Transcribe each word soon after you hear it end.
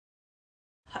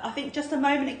I think just a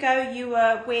moment ago you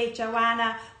were with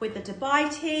Joanna with the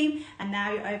Dubai team, and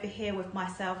now you're over here with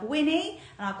myself, Winnie,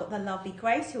 and I've got the lovely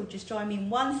Grace who'll just join me in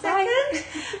 1 second.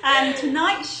 And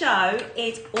tonight's show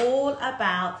is all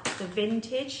about the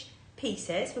vintage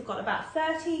pieces. We've got about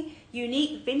 30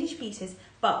 unique vintage pieces,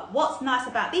 but what's nice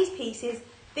about these pieces,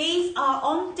 these are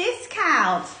on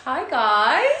discount. Hi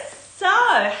guys. So,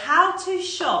 how to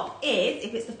shop is,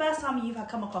 if it's the first time you've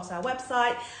come across our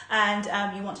website and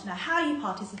you want to know how you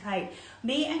participate,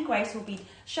 me and Grace will be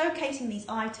showcasing these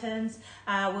items.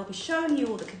 We'll be showing you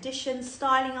all the conditions,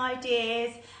 styling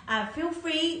ideas. Feel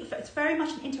free, it's very much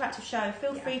an interactive show,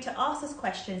 feel free to ask us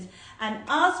questions. And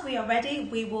as we are ready,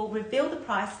 we will reveal the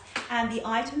price and the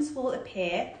items will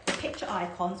appear, the picture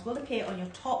icons will appear on your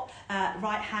top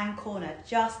right-hand corner,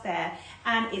 just there.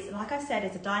 And it's, like I said,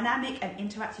 it's a dynamic and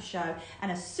interactive show.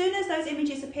 And as soon as those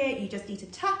images appear, you just need to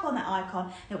tap on that icon.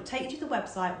 And it will take you to the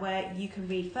website where you can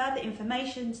read further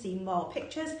information, see more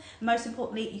pictures. Most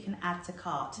importantly, you can add to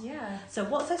cart. Yeah. So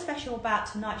what's so special about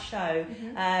tonight's show?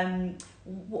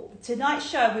 Tonight's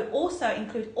show will also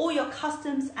include all your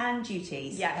customs and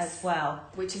duties as well.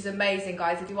 Which is amazing,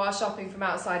 guys. If you are shopping from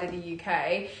outside of the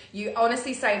UK, you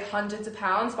honestly save hundreds of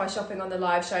pounds by shopping on the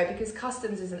live show because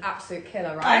customs is an absolute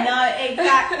killer, right? I know,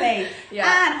 exactly.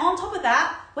 Yeah. And on top of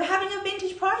that, we're having a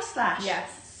vintage price slash. Yes.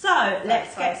 So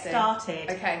let's get started.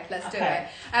 Okay, let's do it.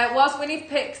 Whilst Winnie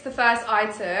picks the first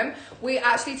item, we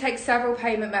actually take several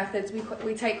payment methods.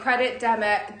 We take credit,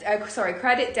 debit,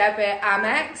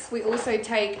 Amex. We also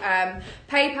take PayPal,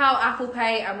 Apple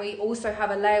Pay, and we also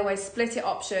have a layaway split it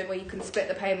option where you can split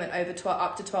the payment over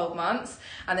up to 12 months,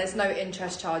 and there's no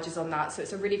interest charges on that. So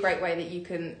it's a really great way that you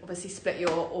can obviously split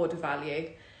your order value.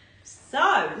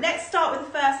 So let's start with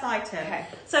the first item. Okay.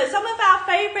 So some of our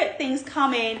favourite things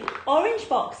come in orange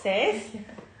boxes,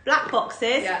 black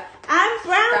boxes, and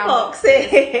brown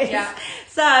boxes. Yeah.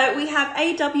 So we have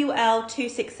AWL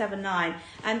 2679,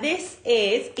 and this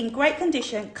is in great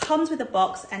condition, comes with a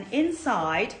box, and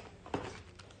inside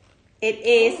it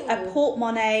is a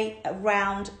portemonnaie, a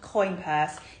round coin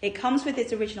purse. It comes with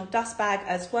its original dust bag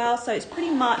as well, so it's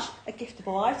pretty much a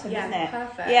giftable item, isn't it?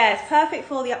 Perfect. Yeah, it's perfect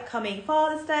for the upcoming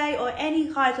Father's Day or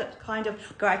any kind of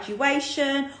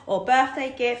graduation or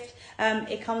birthday gift.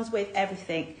 It comes with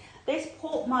everything. This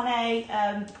portemonnaie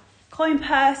coin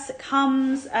purse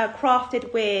comes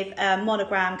crafted with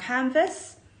monogram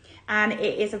canvas. And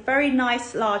it is a very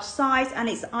nice large size, and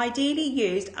it's ideally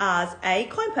used as a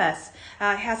coin purse.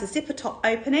 It has a zipper top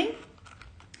opening.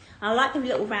 I like the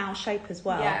little round shape as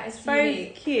well. Yeah, it's very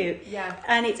unique. Cute. Yeah.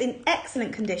 And it's in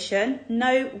excellent condition,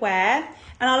 no wear.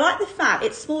 And I like the fact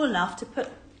it's small enough to put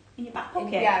in your back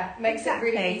pocket. Yeah, makes it a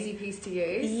really easy piece to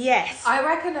use. Yes. I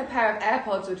reckon a pair of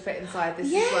AirPods would fit inside this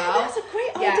as well. Yeah, that's a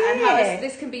great idea. Yeah, and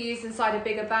this can be used inside a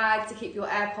bigger bag to keep your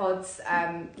AirPods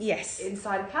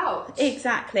inside a pouch.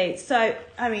 Exactly. So,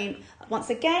 I mean, once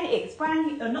again, it's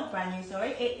brand new, or not brand new,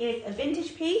 sorry. It is a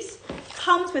vintage piece,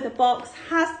 comes with a box,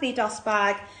 has the dust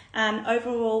bag, and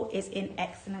overall is in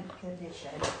excellent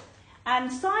condition.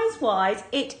 And size-wise,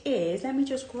 it is, let me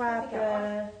just grab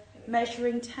the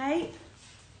measuring tape.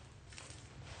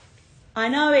 I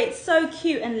know, it's so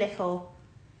cute and little.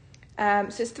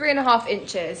 So it's 3.5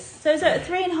 inches. So it's at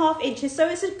 3.5 inches. So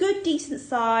it's a good, decent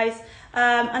size.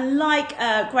 And like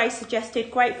Grace suggested,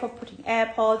 great for putting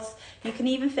AirPods. You can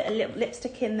even fit a little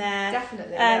lipstick in there.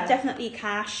 Definitely. Definitely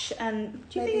cash. And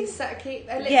do you Maybe think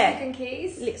lipstick and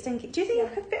keys? Lipstick. Do you think you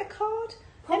could fit a card?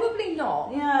 Probably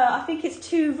not. Yeah, I think it's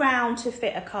too round to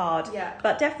fit a card. Yeah.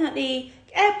 But definitely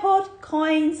AirPod,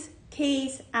 coins,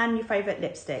 keys, and your favourite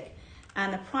lipstick.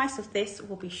 And the price of this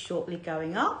will be shortly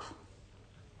going up.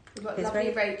 We've got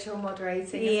lovely Rachel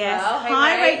moderating as yes. well.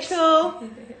 Hi, Rachel.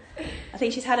 I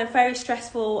think she's had a very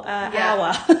stressful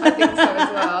hour. I think so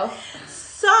as well.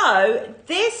 So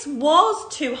this was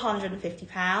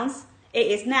 £250. It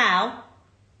is now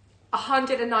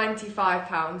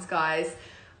 £195, guys.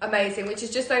 Amazing, which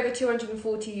is just over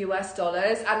 240 US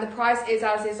dollars, and the price is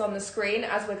as is on the screen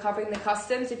as we're covering the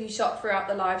customs if you shop throughout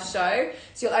the live show.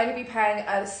 So you'll only be paying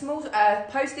a small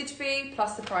postage fee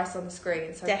plus the price on the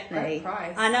screen. So definitely, great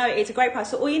price. I know, it's a great price.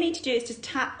 So all you need to do is just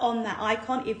tap on that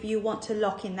icon if you want to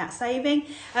lock in that saving.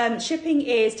 Shipping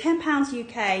is £10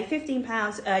 UK,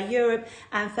 £15 Europe,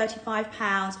 and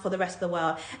 £35 for the rest of the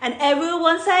world. And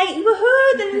everyone say,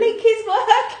 woohoo! The link is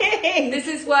working. This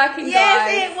is working, guys.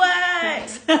 Yes, it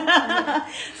works.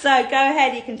 So go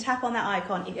ahead, you can tap on that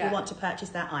icon if you want to purchase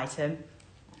that item.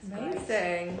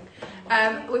 Amazing.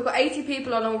 We've got 80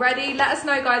 people on already. Let us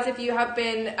know, guys, if you have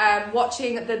been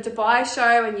watching the Dubai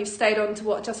show and you've stayed on to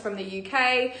watch us from the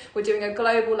UK. We're doing a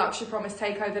global Luxury Promise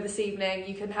takeover this evening.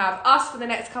 You can have us for the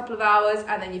next couple of hours,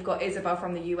 and then you've got Isabel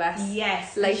from the US.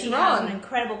 Yes, later she on. has an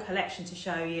incredible collection to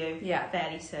show you. Yeah.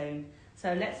 Fairly soon.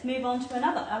 So let's move on to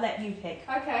another. I'll let you pick.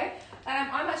 Okay,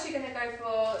 I'm actually going to go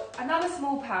for another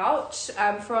small pouch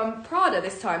from Prada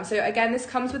this time. So again, this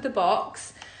comes with the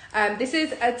box. This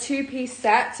is a 2-piece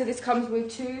set, so this comes with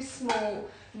 2 small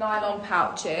nylon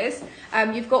pouches.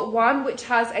 You've got one which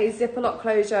has a zipper lock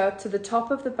closure to the top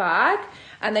of the bag,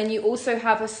 and then you also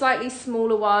have a slightly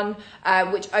smaller one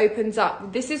which opens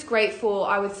up. This is great for,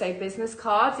 I would say, business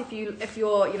cards. If you're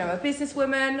a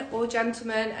businesswoman or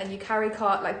gentleman and you carry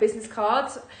business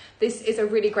cards, this is a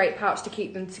really great pouch to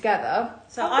keep them together.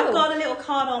 So I've got a little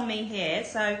card on me here.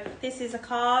 So this is a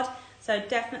card. So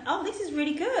definitely, this is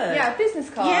really good. Yeah, business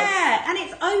cards. Yeah, and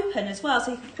it's open as well,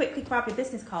 so you can quickly grab your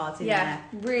business cards in there. Yeah,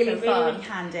 really so fun. really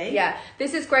handy. Yeah,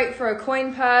 this is great for a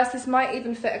coin purse. This might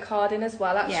even fit a card in as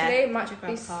well, actually. Yeah, it might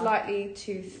be slightly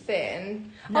too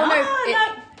thin. No,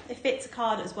 it fits a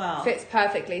card as well. Fits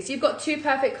perfectly. So you've got 2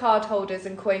 perfect card holders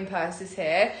and coin purses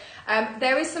here.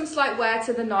 There is some slight wear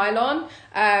to the nylon,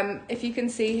 if you can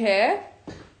see here.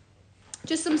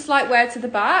 Just some slight wear to the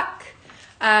back.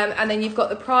 And then you've got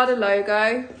the Prada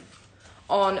logo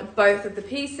on both of the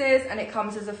pieces, and it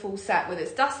comes as a full set with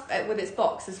its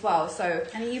box as well. So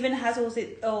and it even has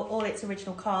all its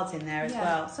original cards in there as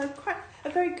well. So quite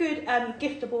a very good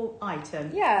giftable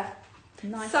item. Yeah.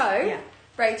 Nice. So,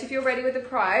 Rach, if you're ready with the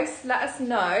price, let us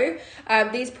know.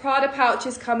 These Prada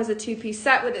pouches come as a 2-piece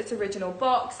set with its original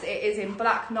box. It is in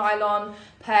black nylon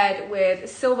paired with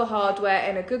silver hardware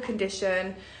in a good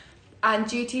condition. And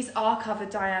duties are covered,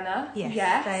 Diana.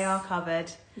 Yes, they are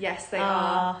covered. Yes, they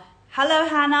are. Hello,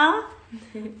 Hannah.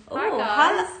 Hi, guys.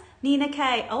 Hello, Nina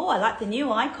K. Oh, I like the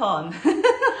new icon.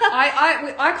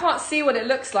 I can't see what it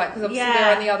looks like because obviously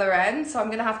they're on the other end, so I'm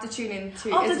going to have to tune in to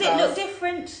does it look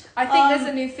different? I think there's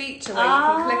a new feature where you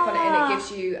can click on it and it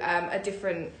gives you a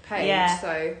different page.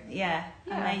 Yeah,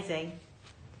 amazing.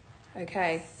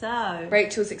 Okay. So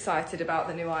Rachel's excited about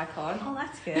the new icon. Oh,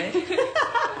 that's good.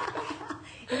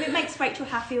 If it makes Rachel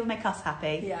happy, it will make us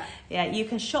happy. Yeah. Yeah, you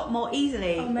can shop more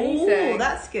easily. Amazing. Oh,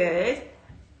 that's good.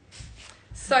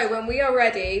 So when we are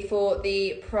ready for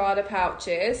the Prada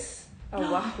pouches.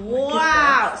 Oh, wow.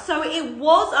 Wow. So it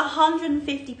was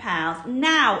 £150.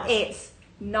 Now it's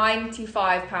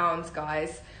 £95,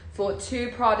 guys, for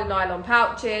 2 Prada nylon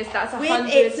pouches. That's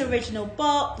with its original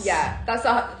box. Yeah, that's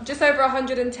just over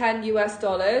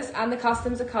 $110 and the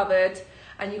customs are covered.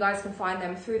 And you guys can find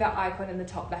them through that icon in the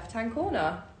top left-hand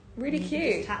corner. Really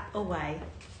cute. Just tap away.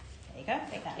 There you go.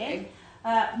 Take that in.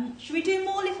 Should we do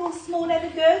more little small leather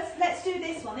goods? Let's do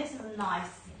this one. This is a nice,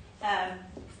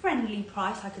 friendly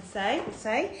price, I could say.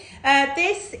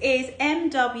 This is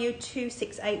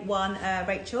MW2681,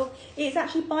 Rachel. It's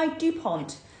actually by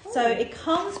DuPont. Ooh. So it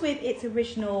comes with its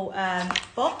original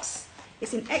box.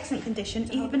 It's in excellent condition.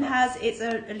 It even has its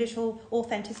a little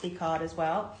authenticity card as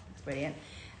well. That's brilliant.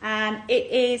 And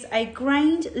it is a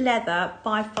grained leather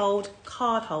bifold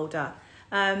card holder.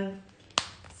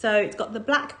 So it's got the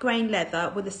black grained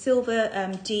leather with a silver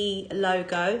D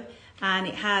logo, and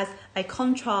it has a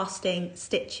contrasting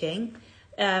stitching.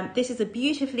 This is a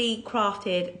beautifully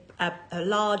crafted, a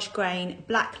large grain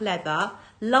black leather,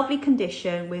 lovely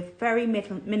condition with very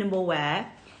minimal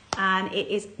wear. And it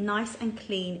is nice and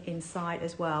clean inside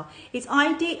as well. It's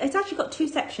actually got 2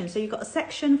 sections. So you've got a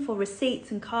section for receipts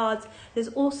and cards. There's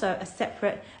also a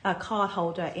separate card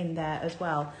holder in there as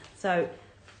well. So,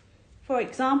 for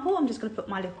example, I'm just going to put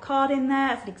my little card in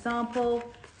there as an example.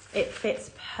 It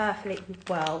fits perfectly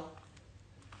well.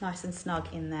 Nice and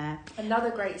snug in there.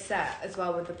 Another great set as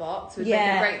well with the box. Would make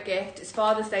a great gift. It's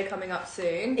Father's Day coming up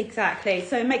soon. Exactly.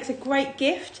 So it makes a great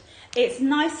gift. It's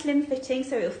nice slim fitting,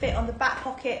 so it'll fit on the back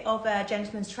pocket of a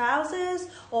gentleman's trousers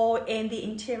or in the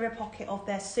interior pocket of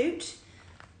their suit.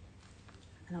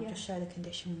 And I'll just show the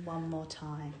condition one more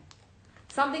time.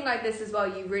 Something like this as well,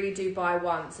 you really do buy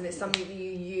once, and it's something that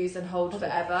you use and hold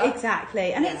forever.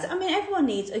 Exactly. And everyone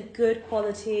needs a good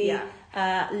quality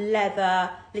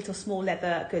leather, small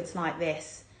leather goods like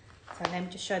this. So let me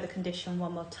just show the condition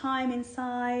one more time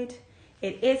inside.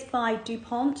 It is by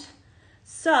DuPont.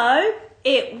 So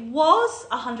it was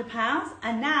 £100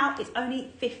 and now it's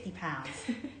only £50.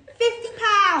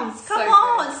 £50! Come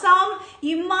on,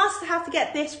 you must have to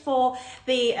get this for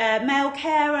the male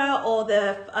carer or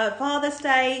the Father's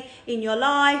Day in your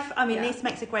life. I mean, this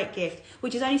makes a great gift,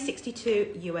 which is only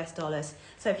 $62.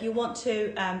 So if you want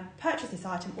to purchase this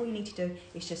item, all you need to do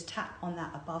is just tap on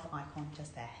that above icon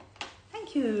just there.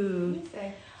 Thank you.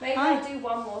 Amazing. Maybe Hi. I'll do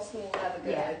one more small leather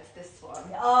good. Yeah. This one.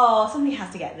 Oh, somebody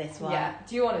has to get this one. Yeah.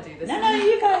 Do you want to do this? No, one?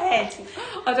 you go ahead.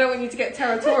 I don't want you to get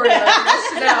territorial over this,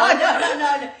 Chanel.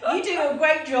 No. You do a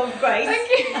great job, Grace. Thank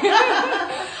you.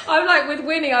 I'm like with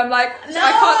Winnie. I'm like I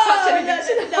can't touch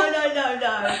anything. No.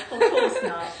 Of course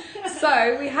not.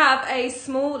 So we have a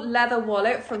small leather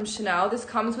wallet from Chanel. This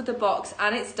comes with the box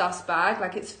and its dust bag,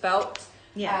 like it's felt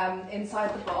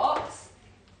inside the box.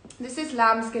 This is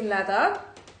lambskin leather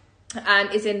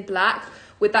and is in black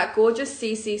with that gorgeous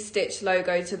CC stitch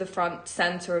logo to the front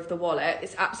center of the wallet.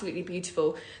 It's absolutely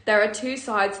beautiful. There are two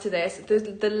sides to this.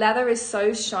 The leather is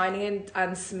so shiny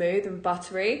and smooth and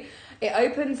buttery. It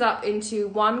opens up into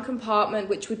one compartment,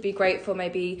 which would be great for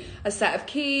maybe a set of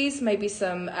keys, maybe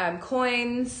some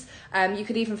coins. You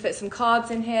could even fit some cards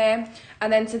in here.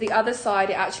 And then to the other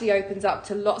side, it actually opens up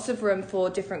to lots of room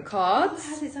for different cards. It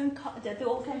has its own card, the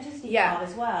authenticity Yeah. card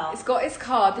as well. It's got its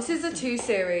card. This is a 2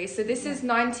 series. So this is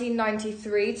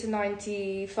 1993 to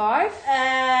 95.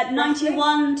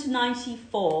 91 to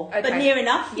 94, but Okay. near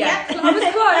enough. Yeah. Yep. I was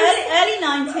close. early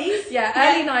 90s. Yeah,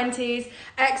 early 90s.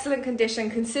 Excellent condition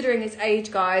considering its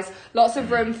age, guys. Lots of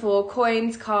room for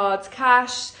coins, cards,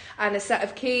 cash, and a set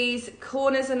of keys.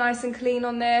 Corners are nice and clean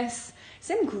on this. It's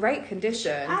in great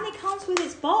condition. And it comes with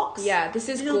its box. Yeah, this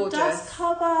is little gorgeous. dust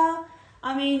cover.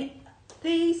 I mean,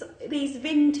 these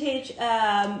vintage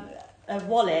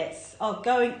wallets are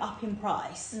going up in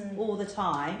price all the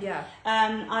time. Yeah.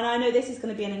 And I know this is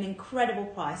going to be an incredible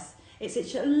price. It's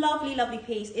such a lovely, lovely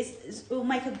piece. It will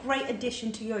make a great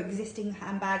addition to your existing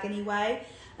handbag anyway.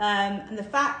 And the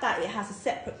fact that it has a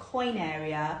separate coin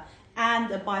area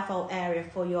and a bifold area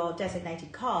for your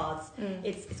designated cards,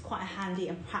 it's quite handy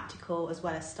and practical as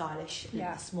well as stylish.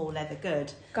 Yeah. Small leather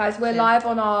good. Guys, we're live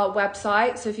on our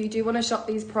website. So if you do want to shop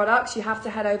these products, you have to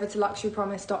head over to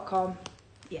luxurypromise.com.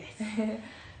 Yes.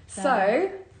 So,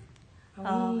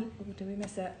 do we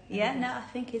miss it? Yeah, no, I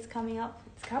think it's coming up.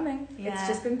 It's coming. Yeah. It's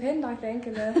just been pinned, I think.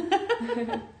 In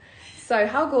the... So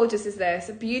how gorgeous is this?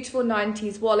 A beautiful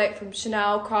 90s wallet from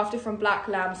Chanel, crafted from black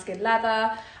lambskin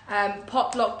leather.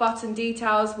 Pop lock button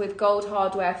details with gold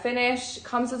hardware finish.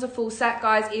 Comes as a full set,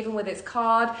 guys, even with its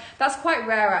card. That's quite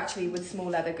rare, actually, with small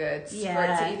leather goods, for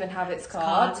it to even have its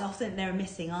card. Cards, often they're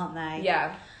missing, aren't they?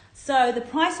 Yeah. So the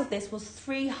price of this was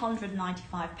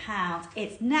 £395.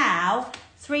 It's now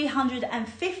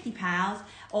 £350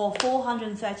 or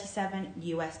 437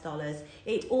 US dollars.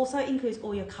 It also includes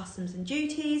all your customs and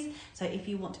duties. So if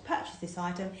you want to purchase this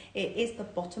item, it is the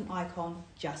bottom icon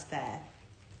just there.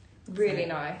 Really So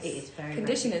nice. It is very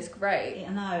Condition is great.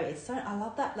 I know, it's so, I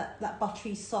love that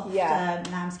buttery soft Yeah.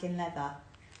 lambskin leather.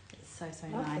 So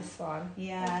Love nice. this one.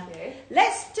 Yeah.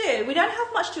 Thank you. We don't have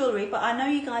much jewellery, but I know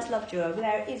you guys love jewellery.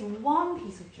 There is one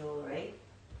piece of jewellery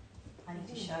I need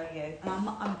to show you. And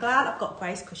I'm glad I've got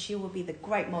Grace because she will be the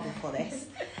great model for this.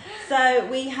 So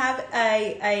we have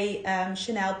a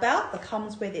Chanel belt that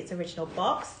comes with its original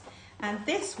box. And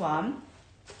this one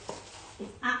is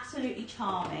absolutely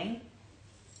charming.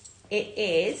 It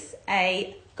is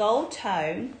a gold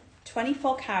tone,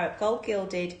 24 karat gold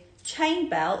gilded chain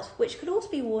belt, which could also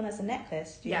be worn as a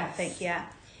necklace, do you not think? Yeah.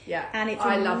 Yeah. And it's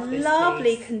I in love this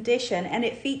lovely piece. condition, and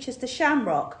it features the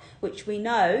shamrock, which we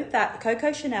know that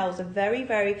Coco Chanel is a very,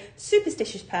 very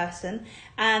superstitious person,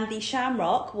 and the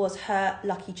shamrock was her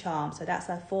lucky charm. So that's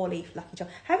her 4-leaf lucky charm.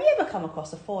 Have you ever come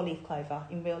across a 4-leaf clover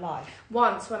in real life?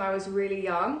 Once when I was really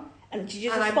young. And did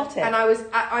you just spot it? And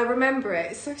I remember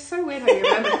it. It's so weird how you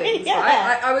remember things, Yeah.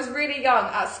 right? I was really young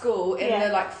at school in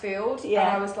the field, and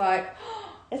I was like,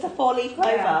 it's a 4-leaf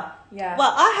clover. Yeah.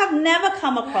 Well, I have never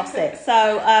come across it.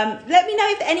 So let me know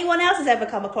if anyone else has ever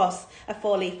come across a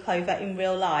 4-leaf clover in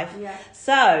real life. Yeah.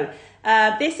 So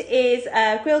this is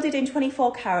gilded in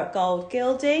 24 karat gold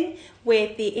gilding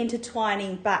with the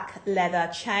intertwining black leather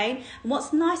chain. And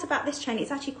what's nice about this chain,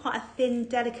 it's actually quite a thin,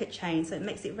 delicate chain. So it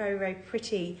makes it very, very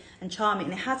pretty and charming.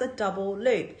 And it has a double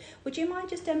loop. Would you mind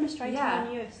just demonstrating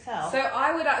on yourself? So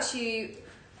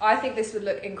I think this would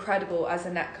look incredible as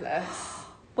a necklace.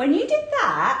 When you did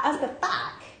that as the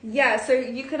back, Yeah, so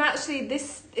you can actually,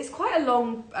 this is quite a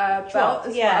long belt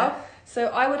as well. So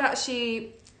I would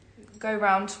actually go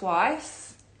round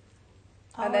twice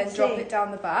and then drop it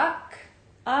down the back.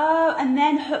 Oh, and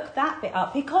then hook that bit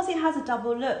up. Because it has a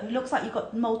double look, it looks like you've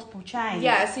got multiple chains.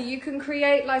 Yeah, so you can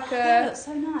create like that looks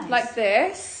so nice. like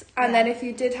this. And then if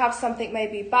you did have something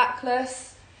maybe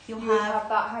backless, you would have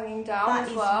that hanging down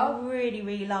as well. That is really,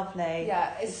 really lovely.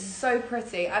 Yeah, it's so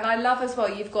pretty. And I love as well,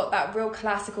 you've got that real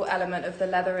classical element of the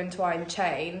leather entwined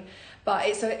chain. But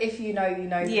it's if you know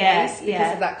this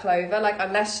because of that clover. Like,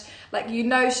 unless, like, you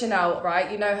know Chanel,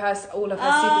 right? You know her, all of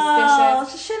her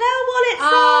superstitions. Chanel wallet.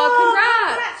 Oh,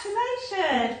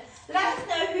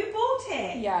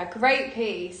 Yeah, great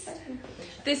piece.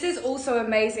 This is also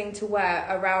amazing to wear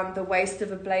around the waist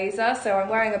of a blazer. So I'm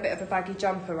wearing a bit of a baggy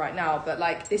jumper right now, but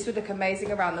like this would look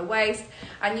amazing around the waist.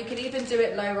 And you could even do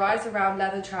it low rise around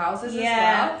leather trousers as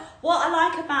well. What I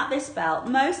like about this belt,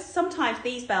 sometimes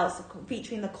these belts are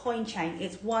featuring the coin chain,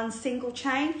 it's one single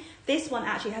chain. This one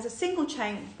actually has a single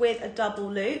chain with a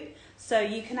double loop. So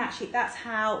you can actually, that's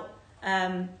how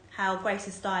Grace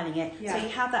is styling it. Yeah. So you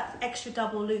have that extra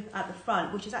double loop at the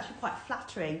front, which is actually quite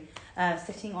flattering,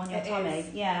 sitting on your tummy.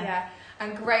 Is. Yeah. Yeah,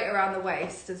 and great around the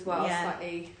waist as well. Yeah.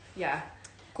 Slightly,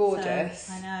 gorgeous.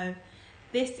 So, I know.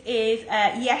 This is,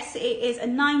 yes, it is a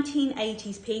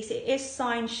 1980s piece. It is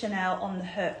signed Chanel on the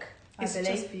hook, I believe. It's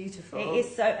just beautiful. It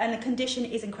is so, and the condition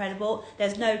is incredible.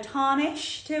 There's no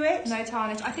tarnish to it. No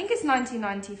tarnish. I think it's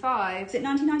 1995. Is it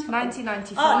 1995?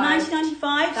 1995. Oh,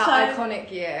 1995. That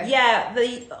iconic year. Yeah,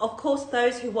 of course,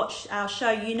 those who watch our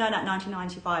show, you know that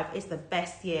 1995 is the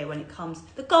best year when it comes,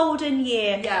 the golden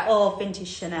year of vintage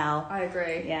Chanel. I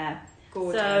agree. Yeah.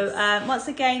 Gorgeous. So once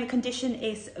again, the condition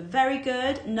is very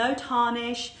good, no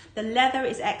tarnish. The leather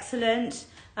is excellent.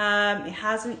 It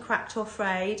hasn't cracked or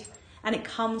frayed, and it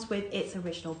comes with its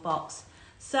original box.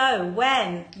 So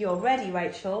when you're ready,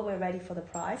 Rachel, we're ready for the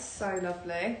price. So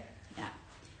lovely. Yeah.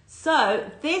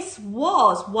 So this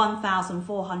was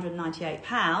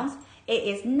 £1,498. It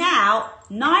is now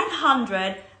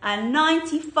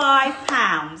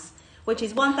 £995. Which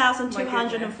is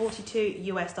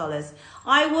 $1,242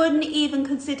 I wouldn't even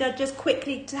consider just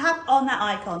quickly tap on that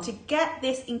icon to get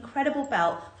this incredible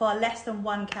belt for less than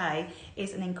 1K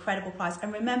is an incredible price.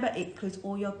 And remember, it includes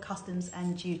all your customs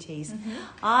and duties.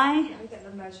 Let me get the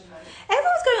measurement.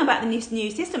 Everyone's going on about the new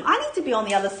system. I need to be on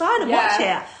the other side and watch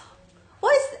it.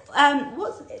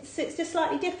 It's just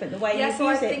slightly different the way you use it.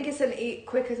 I think it's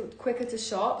quicker to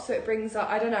shop, so it brings up,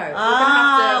 I don't know.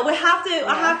 I have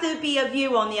to be a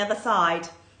view on the other side.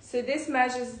 So this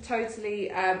measures total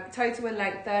in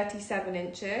length 37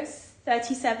 inches.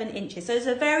 37 inches. So it's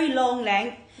a very long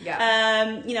length.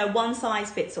 Yeah. One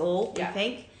size fits all, I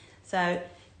think. So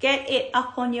get it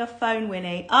up on your phone,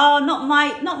 Winnie. Oh, not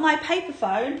my paper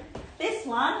phone. This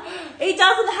one. It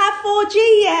doesn't have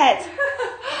 4G yet.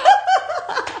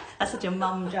 That's such a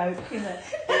mum joke, isn't it?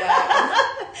 Yeah.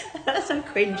 That's so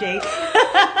cringy.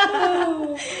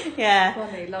 Yeah.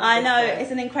 Funny, I know,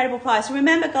 it's an incredible price.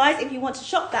 Remember, guys, if you want to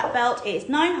shop that belt, it's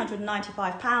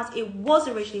 £995. It was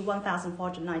originally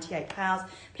 £1,498.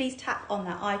 Please tap on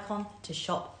that icon to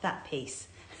shop that piece.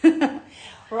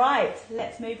 Right,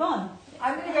 let's move on.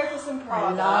 I'm going to go for some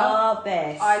Prada.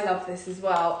 I love this as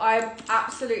well. I'm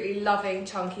absolutely loving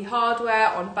chunky hardware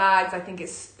on bags. I think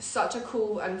it's such a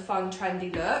cool and fun,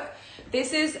 trendy look.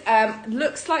 This is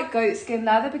looks like goatskin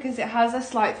leather because it has a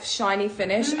slight shiny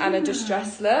finish and a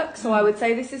distressed look. So I would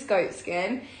say this is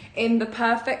goatskin in the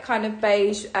perfect kind of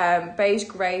beige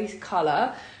grey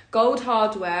colour. Gold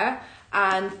hardware.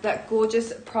 And that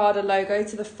gorgeous Prada logo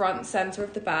to the front centre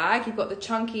of the bag. You've got the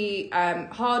chunky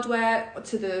hardware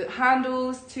to the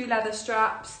handles, 2 leather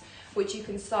straps, which you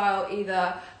can style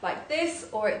either like this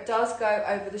or it does go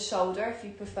over the shoulder if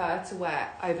you prefer to wear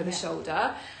over the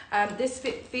shoulder. This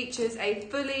features a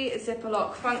fully zipper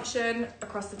lock function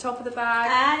across the top of the bag.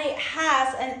 And it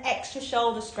has an extra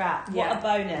shoulder strap. What a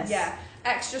bonus. Yeah.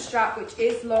 Extra strap, which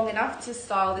is long enough to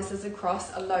style this as a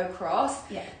low cross.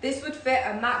 Yeah. This would fit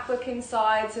a MacBook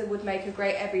inside, so it would make a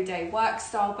great everyday work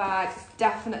style bag. It's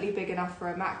definitely big enough for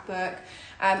a MacBook.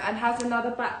 And has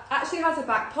has a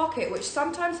back pocket, which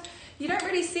sometimes you don't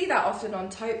really see that often on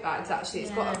tote bags, actually.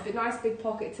 It's got a nice big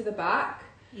pocket to the back.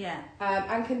 Yeah.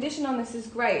 And condition on this is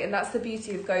great, and that's the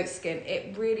beauty of goatskin.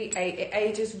 It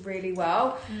ages really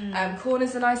well.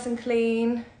 Corners are nice and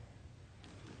clean.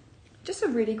 Just a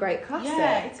really great classic.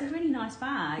 Yeah, it's a really nice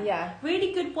bag. Yeah.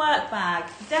 Really good work bag.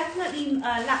 Definitely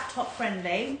laptop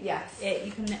friendly. Yes.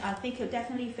 I think it'll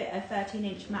definitely fit a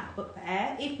 13-inch MacBook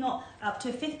Air, if not up to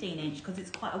a 15-inch because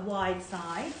it's quite a wide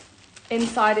size.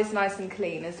 Inside is nice and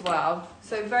clean as well.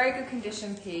 So very good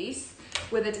condition piece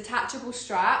with a detachable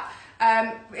strap.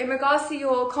 In regards to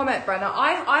your comment, Brenna,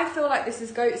 I feel like this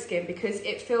is goatskin because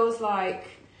it feels like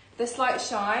the slight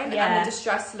shine and the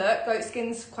distressed look.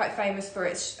 Goatskin's quite famous for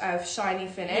its shiny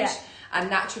finish and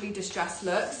naturally distressed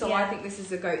look. So I think this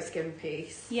is a goatskin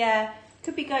piece. Yeah,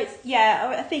 could be goats.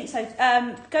 Yeah, I think so.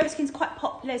 Goatskin's quite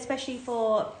popular, especially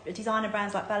for designer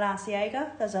brands like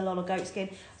Balenciaga. There's a lot of goatskin.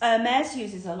 Hermes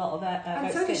uses a lot of goatskin.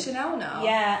 And so does Chanel now.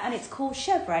 Yeah, and it's called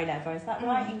chevre leather. Is that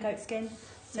right in goatskin?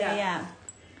 So yeah.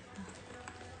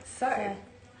 So.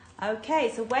 Okay,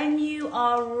 so when you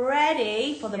are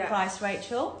ready for the price,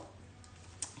 Rachel,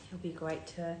 it'll be great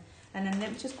to... And then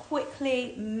let me just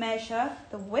quickly measure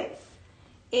the width.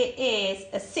 It is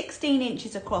a 16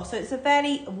 inches across, so it's a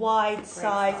very wide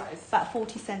size, about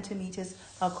 40 centimetres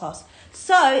across.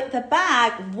 So the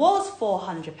bag was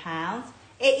 £400.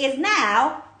 It is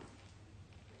now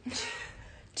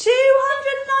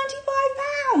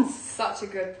 £295. Such a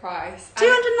good price.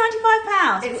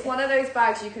 £295. It's one of those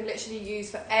bags you can literally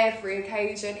use for every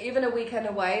occasion, even a weekend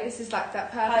away. This is like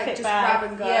that perfect just bag. grab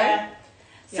and go. Yeah.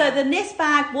 So this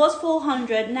bag was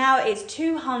 £400. Now it's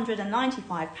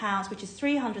 £295, which is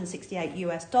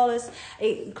 $368.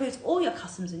 It includes all your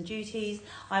customs and duties.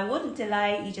 I wouldn't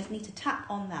delay. You just need to tap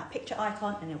on that picture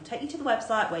icon, and it will take you to the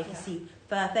website where you can see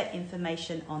further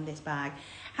information on this bag.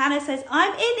 Hannah says,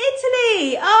 I'm in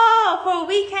Italy, for a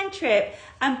weekend trip,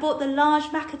 and bought the large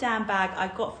macadam bag I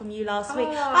got from you last week.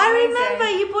 I remember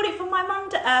you bought it from my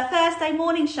Thursday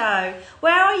morning show.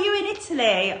 Where are you in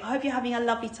Italy? I hope you're having a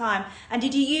lovely time. And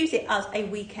did you use it as a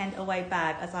weekend away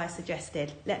bag, as I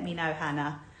suggested? Let me know,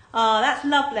 Hannah. Oh, that's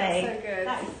lovely. That's so good.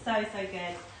 That is so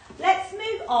good. Let's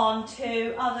move on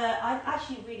to other. I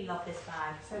actually really love this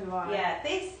bag. So do I. Yeah,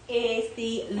 this is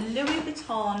the Louis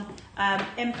Vuitton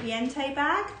Emprunte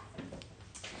bag.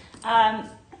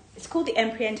 It's called the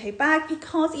Emprunte bag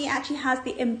because it actually has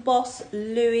the embossed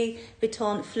Louis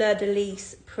Vuitton Fleur de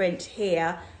Lis print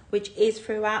here, which is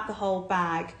throughout the whole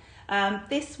bag.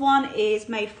 This one is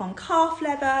made from calf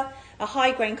leather, a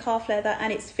high grain calf leather,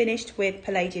 and it's finished with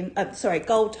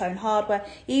gold tone hardware.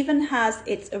 Even has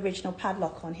its original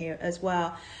padlock on here as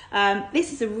well.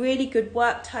 This is a really good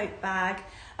work tote bag.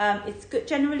 It's good,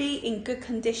 generally in good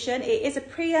condition. It is a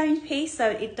pre-owned piece, so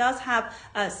it does have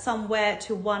some wear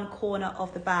to one corner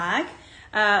of the bag.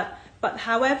 But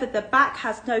however, the back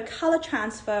has no colour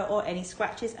transfer or any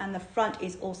scratches, and the front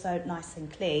is also nice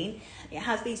and clean. It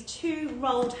has these two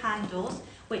rolled handles,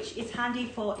 which is handy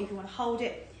for if you want to hold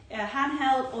it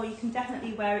handheld, or you can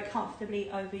definitely wear it comfortably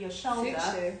over your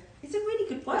shoulder. It's a really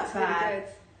good work bag. Really good.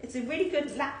 It's a really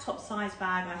good laptop size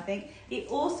bag, I think. It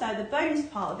also, the bonus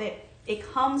part of it, it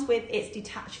comes with its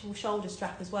detachable shoulder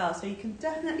strap as well, so you can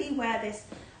definitely wear this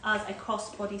as a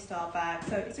crossbody style bag.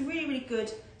 So it's a really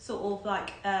good sort of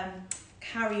like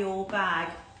carry-all bag.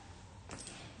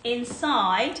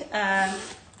 Inside, the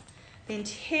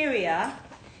interior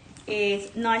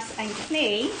is nice and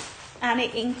clean, and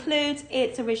it includes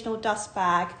its original dust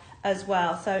bag as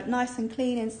well. So nice and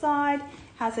clean inside,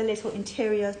 has a little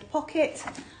interior pocket.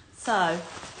 So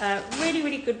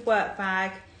really good work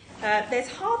bag. There's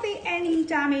hardly any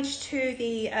damage to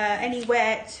the any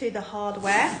wear to the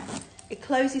hardware. It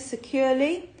closes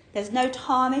securely. There's no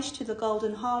tarnish to the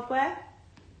golden hardware.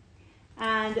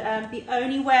 And the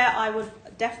only wear I would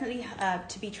definitely,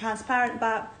 to be transparent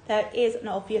about, there is an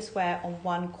obvious wear on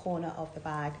one corner of the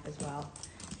bag as well.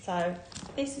 So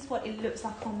this is what it looks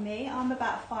like on me. I'm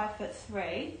about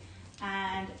 5'3",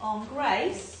 and on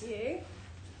Grace. Thank you. Here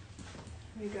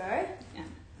we go. Yeah.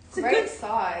 It's a good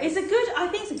size. It's a good. I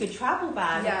think it's a good travel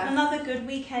bag. Yeah. Another good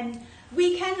weekend,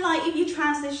 like if you're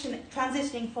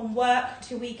transitioning from work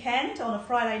to weekend on a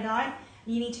Friday night,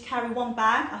 and you need to carry one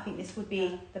bag, I think this would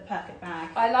be the perfect bag.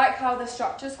 I like how the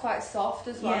structure's quite soft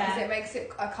as well, because it makes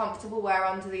it a comfortable wear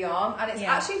under the arm, and it's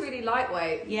actually really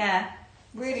lightweight. Yeah.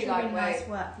 Really Really lightweight. nice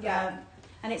work. Yeah.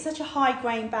 And it's such a high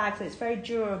grain bag, so it's very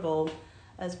durable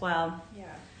as well.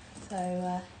 Yeah.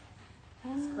 So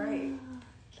that's great.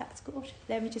 That's good.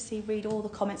 Let me just read all the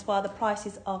comments while the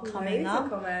prices are coming up.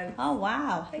 Loads of comments. Oh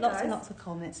wow, Hey lots guys. and lots of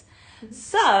comments.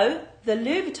 So the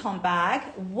Louis Vuitton bag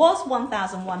was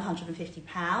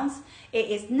 £1,150. It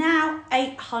is now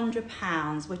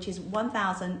 £800, which is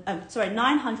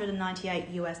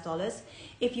 $998.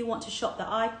 If you want to shop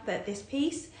this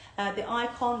piece, the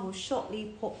icon will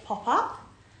shortly pop up.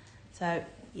 So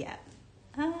yeah.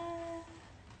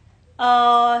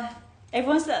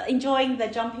 Everyone's enjoying the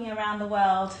jumping around the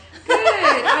world. Good.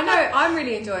 I know. I'm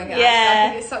really enjoying it. Yeah. I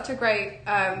think it's such a great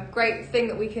thing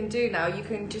that we can do now. You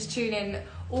can just tune in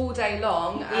all day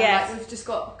long. And we've just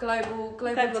got global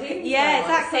teams. Yeah,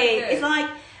 exactly. It's It's like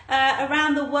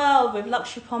around the world with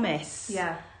Luxury Promise.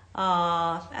 Yeah.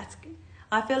 That's good.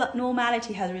 I feel like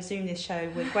normality has resumed this show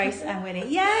with Grace and Winnie.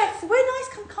 Yes, we're nice,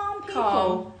 calm people.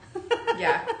 Calm.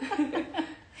 Yeah.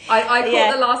 I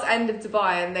caught the last end of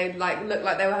Dubai, and they looked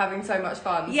like they were having so much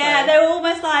fun. Yeah, so. they were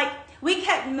almost like, we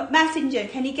kept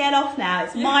messaging, can you get off now?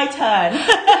 It's my turn.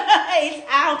 It's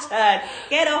our turn.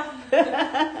 Get off.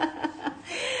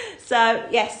 So,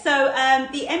 yes. So,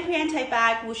 the Emprunte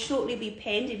bag will shortly be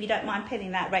pinned. If you don't mind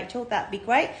pinning that, Rachel, that'd be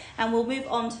great. And we'll move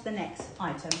on to the next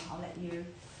item. I'll let you...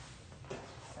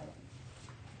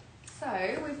 So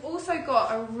we've also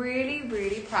got a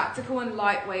really practical and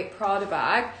lightweight Prada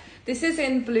bag. This is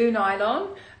in blue nylon.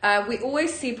 We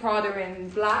always see Prada in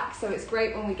black, so it's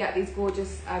great when we get these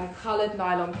gorgeous coloured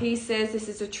nylon pieces. This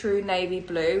is a true navy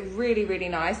blue, really, really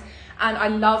nice. And I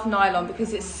love nylon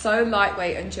because it's so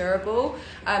lightweight and durable.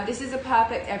 This is a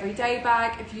perfect everyday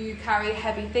bag if you carry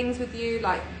heavy things with you,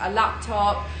 like a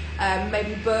laptop,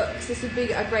 maybe books. This would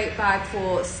be a great bag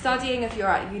for studying if you're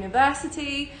at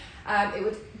university. It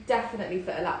would definitely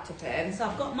fit a laptop in. So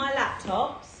I've got my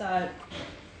laptop, so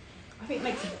I think it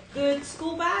makes a good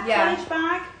school bag, Yeah. college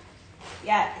bag.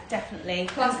 Yeah, definitely.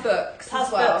 Plus books Plus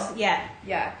as well. books, yeah.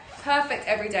 Yeah, perfect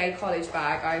everyday college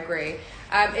bag, I agree.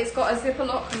 It's got a zipper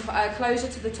lock closure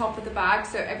to the top of the bag,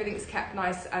 so everything's kept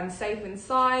nice and safe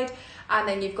inside. And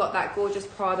then you've got that gorgeous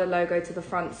Prada logo to the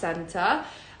front centre.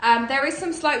 There is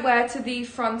some slight wear to the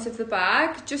front of the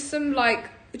bag, just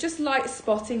light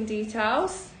spotting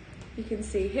details. You can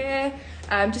see here,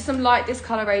 just some light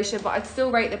discoloration, but I'd still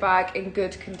rate the bag in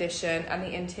good condition, and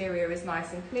the interior is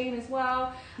nice and clean as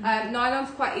well.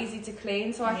 Nylon's quite easy to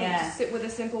clean, so I think just sit with a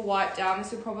simple wipe down,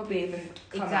 this will probably even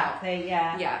come out. Exactly,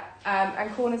 yeah. Yeah,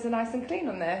 and corners are nice and clean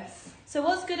on this. So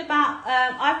what's good about,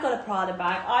 I've got a Prada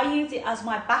bag. I use it as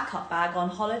my backup bag on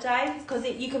holiday because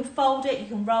you can fold it, you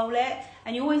can roll it,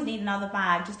 and you always need another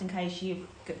bag just in case you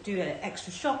do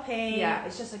extra shopping. Yeah.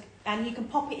 It's just and you can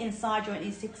pop it inside your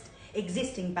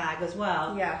existing bag as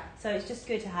well. Yeah. So it's just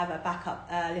good to have a backup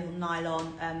little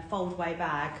nylon fold away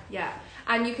bag. Yeah,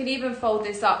 and you can even fold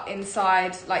this up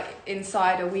inside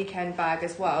a weekend bag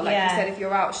as well. Like you said, if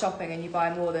you're out shopping and you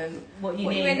buy more than what you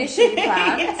initially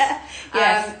planned.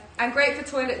 Yes. And great for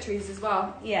toiletries as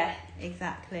well. Yeah,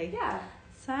 exactly. Yeah.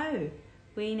 So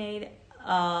we need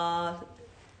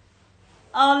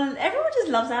everyone just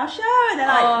loves our show.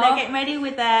 They're getting ready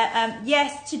with their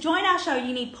yes. To join our show,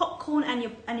 you need popcorn and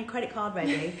your credit card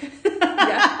ready. Yeah,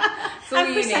 that's all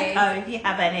and you need. Prosecco if you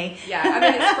have any. Yeah, I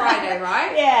mean it's Friday,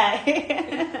 right?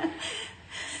 Yeah.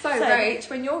 So, Rach,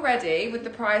 when you're ready with the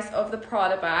price of the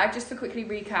Prada bag, just to quickly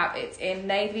recap, it's in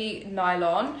navy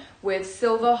nylon with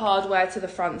silver hardware to the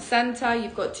front centre.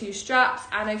 You've got 2 straps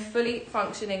and a fully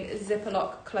functioning zipper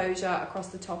lock closure across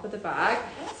the top of the bag.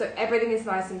 So everything is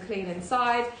nice and clean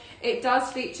inside. It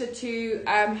does feature 2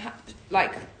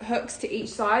 hooks to each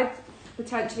side,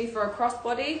 potentially for a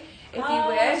crossbody if you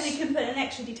wish. So you can put an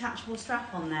extra detachable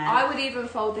strap on there. I would even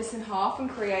fold this in half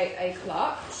and create a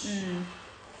clutch.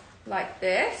 Like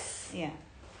this. Yeah.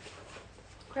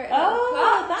 Create a little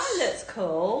clutch. That looks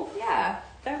cool. Yeah.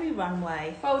 Very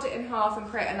runway. Fold it in half and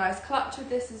create a nice clutch with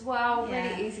this as well.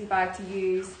 Yeah. Really easy bag to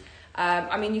use.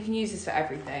 I mean, you can use this for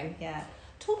everything. Yeah.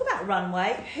 Talk about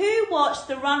runway. Who watched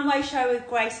the runway show with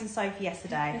Grace and Sophie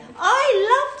yesterday? I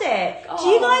loved it. Oh. Do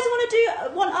you guys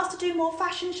want us to do more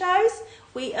fashion shows?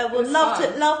 We would love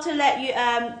to let you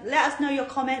let us know your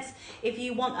comments if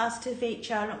you want us to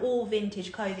feature an all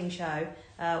vintage clothing show.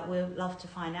 We'd love to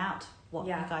find out what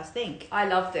you guys think. I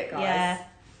loved it, guys. Yeah.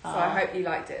 So I hope you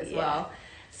liked it as well.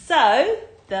 So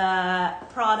the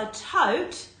Prada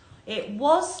tote, it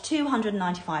was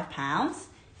 £295,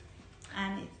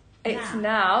 and it's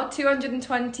now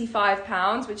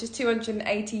 £225, which is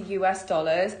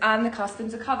 $280 and the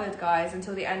customs are covered, guys,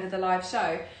 until the end of the live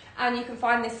show. And you can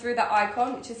find this through that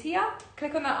icon, which is here.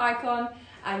 Click on that icon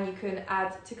and you can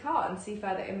add to cart and see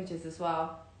further images as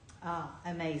well.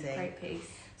 Amazing. Great piece.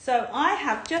 So I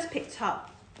have just picked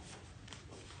up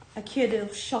a cute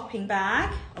little shopping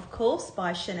bag, of course,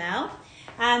 by Chanel.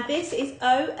 And this is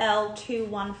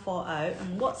OL2140.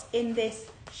 And what's in this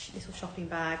little shopping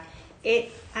bag?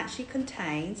 It actually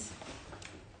contains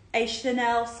a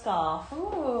Chanel scarf.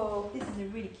 Oh, This is a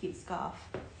really cute scarf.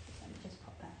 Let me just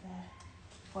pop that there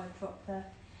before I drop the...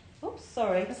 Oops,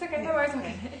 sorry. that's okay, no worries.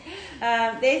 Okay.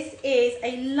 This is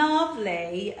a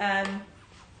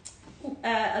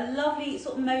lovely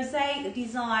sort of mosaic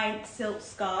design silk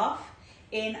scarf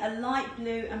in a light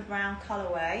blue and brown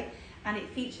colourway, and it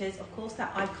features, of course,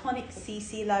 that iconic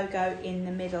CC logo in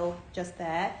the middle just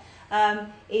there.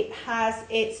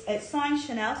 It's signed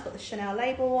Chanel. It's got the Chanel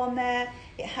label on there.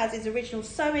 It has its original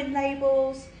sewing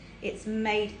labels. It's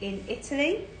made in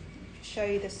Italy. I'll show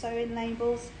you the sewing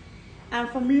labels. And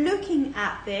from looking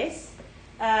at this,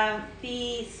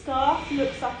 the scarf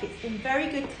looks like it's in very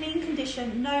good, clean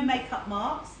condition, no makeup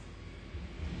marks.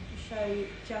 I'll show you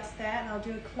just there, and I'll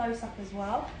do a close-up as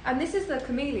well. And this is the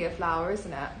camellia flower,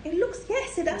 isn't it? It looks,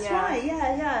 yes, that's Yeah. right,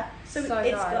 yeah. So So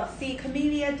it's nice. got the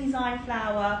camellia design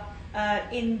flower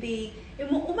it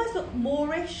almost look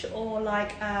Moorish or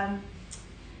like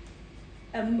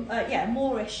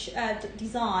Moorish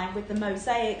design with the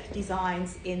mosaic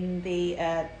designs in the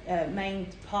main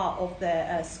part of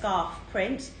the scarf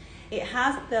print. It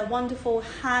has the wonderful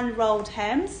hand-rolled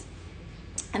hems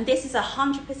And this is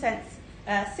 100%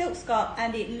 silk scarf,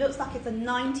 and it looks like it's a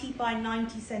 90 by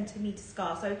 90 centimetre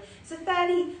scarf. So it's a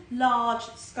fairly large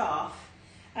scarf.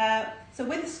 So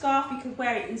with the scarf, you could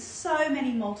wear it in so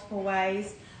many multiple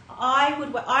ways.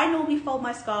 I normally fold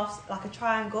my scarves like a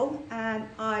triangle, and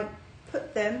I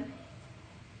put them,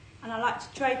 and I like to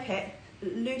drape it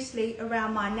loosely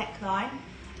around my neckline,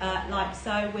 like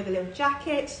so, with a little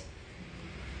jacket.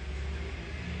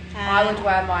 I would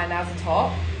wear mine as a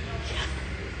top.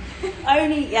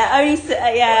 Only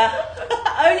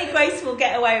Grace will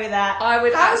get away with that. I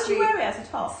would How actually would you wear it as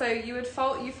a top? So you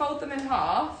fold them in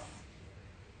half.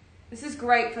 This is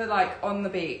great for like on the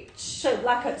beach. So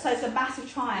it's a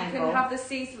massive triangle. You can have the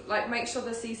CC, like make sure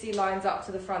the CC lines up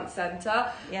to the front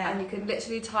center, and you can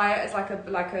literally tie it as like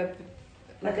a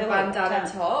bandana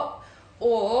top,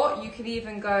 or you can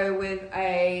even go with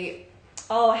a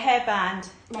hairband,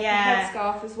 a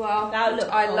headscarf as well. That would which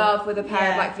look I cool. love with a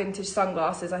pair of like vintage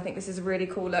sunglasses. I think this is a really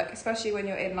cool look, especially when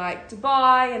you're in like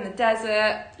Dubai in the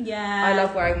desert. Yeah, I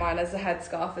love wearing mine as a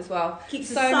headscarf as well. Keeps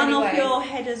the sun off your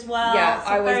head as well. Yeah,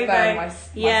 I always burn my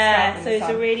scalp in so the it's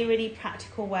sun. a really, really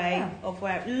practical way of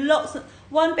wearing.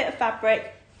 One bit of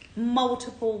fabric,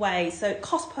 multiple ways. So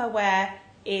cost per wear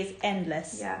is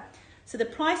endless. Yeah. So the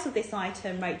price of this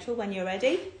item, Rachel, when you're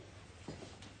ready.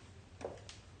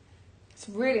 It's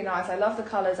really nice. I love the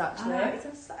colours actually.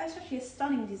 It's actually a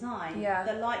stunning design. Yeah.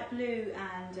 The light blue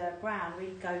and brown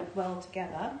really go well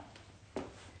together.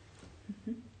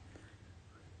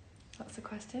 Lots of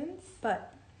questions.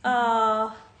 But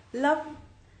love.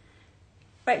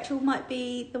 Rachel might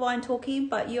be the one talking,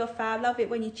 but you're fab. Love it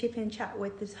when you chip in, chat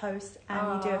with this host,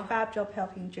 and you do a fab job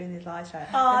helping during this live show.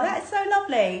 Oh, that's so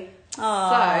lovely.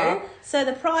 So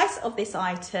the price of this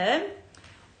item.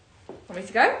 Want me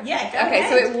to go? Yeah. Go okay, ahead.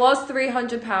 so it was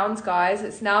 £300, guys.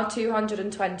 It's now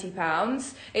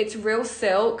 £220. It's real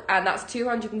silk, and that's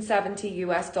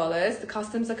 $270. The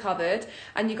customs are covered,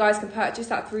 and you guys can purchase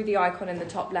that through the icon in the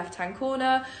top left-hand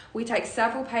corner. We take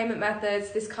several payment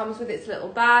methods. This comes with its little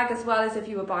bag as well as if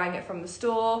you were buying it from the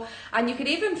store, and you could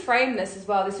even frame this as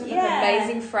well. This would look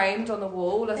amazing framed on the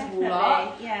wall as wall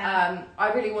art. Yeah.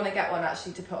 I really want to get one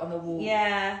actually to put on the wall.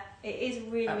 Yeah, it is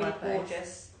really, At my really place.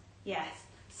 gorgeous. Yes.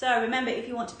 So remember, if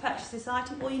you want to purchase this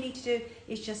item, all you need to do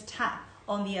is just tap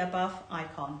on the above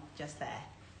icon just there.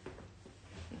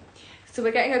 So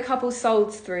we're getting a couple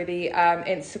sold through the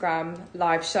Instagram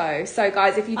live show. So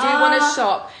guys, if you do want to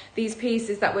shop these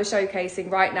pieces that we're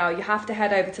showcasing right now, you have to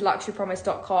head over to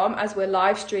luxurypromise.com as we're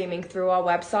live streaming through our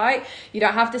website. You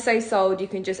don't have to say sold, you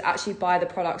can just actually buy the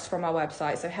products from our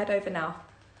website. So head over now.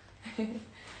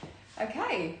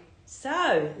 Okay.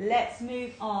 So let's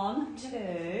move on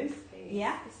to...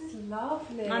 Yeah. This is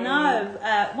lovely. I know.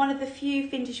 One of the few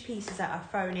vintage pieces that I've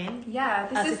thrown in. Yeah,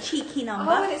 this as is a cheeky number.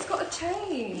 Oh, and it's got a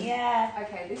chain. Yeah.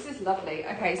 Okay, this is lovely.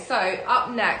 Okay, so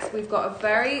up next we've got a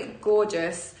very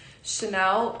gorgeous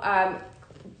Chanel,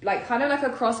 like kind of like a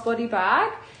crossbody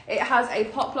bag. It has a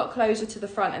pop lock closure to the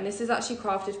front, and this is actually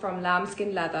crafted from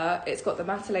lambskin leather. It's got the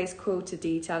Matelace quilted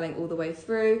detailing all the way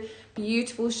through.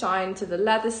 Beautiful shine to the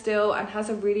leather still, and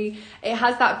it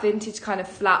has that vintage kind of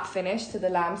flat finish to the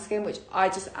lambskin, which I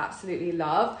just absolutely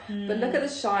love. But look at the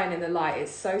shine in the light,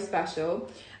 it's so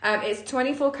special. It's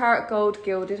 24 karat gold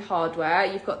gilded hardware.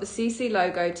 You've got the CC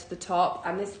logo to the top,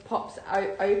 and this pops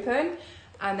open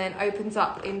and then opens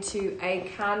up into a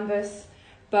canvas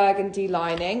burgundy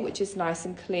lining, which is nice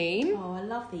and clean. Oh, I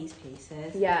love these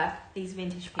pieces. Yeah. These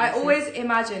vintage pieces. I always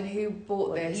imagine who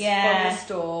bought this from the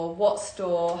store, what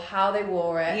store, how they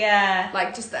wore it. Yeah.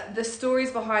 Like just the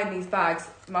stories behind these bags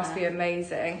must be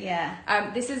amazing. Yeah.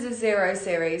 This is a 0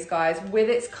 series, guys, with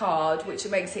its card, which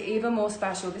makes it even more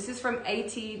special. This is from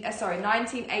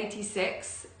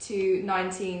 1986 to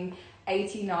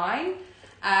 1989.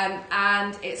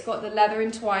 And it's got the leather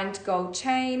entwined gold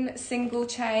chain, single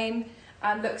chain,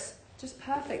 and looks just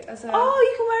perfect as a... Oh,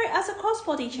 you can wear it as a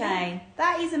crossbody chain. Yeah.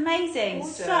 That is amazing.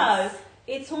 Gorgeous. So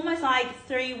it's almost like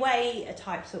three-way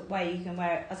types of way. You can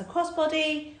wear it as a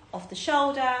crossbody, off the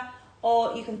shoulder,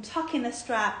 or you can tuck in the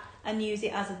strap and use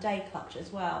it as a day clutch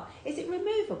as well. Is it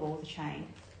removable, the chain,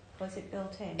 or is it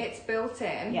built in? It's built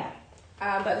in. Yeah.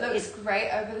 But looks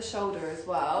great over the shoulder as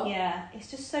well. Yeah,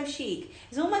 it's just so chic.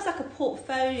 It's almost like a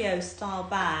portfolio style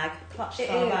bag, clutch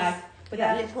style bag. With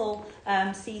that little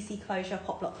CC closure,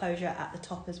 pop lock closure at the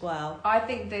top as well. I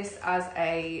think this as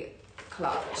a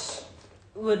clutch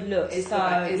would look is the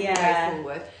way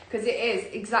forward, because it is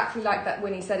exactly like that.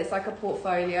 Winnie said, it's like a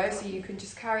portfolio, so you can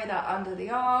just carry that under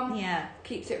the arm. Yeah,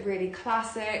 keeps it really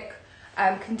classic.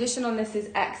 Condition on this is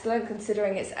excellent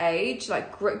considering its age,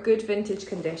 like good vintage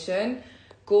condition.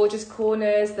 Gorgeous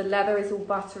corners. The leather is all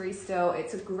buttery still.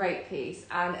 It's a great piece.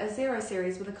 And a 0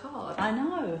 series with a card. I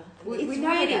know. We It's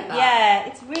never really, get that. yeah,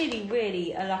 it's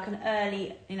really like an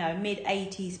early,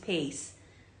 mid-80s piece.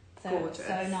 So, Gorgeous.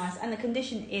 so nice. And the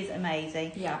condition is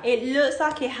amazing. Yeah. It looks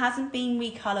like it hasn't been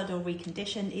recoloured or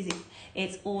reconditioned.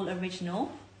 It's all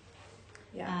original.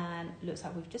 Yeah. And looks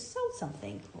like we've just sold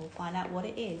something. We'll find out what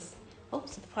it is. Oh,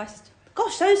 so the price is...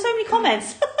 Gosh, so many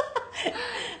comments.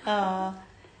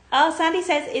 Sandy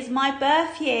says, it's my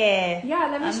birth year. Yeah,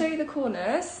 let me show you the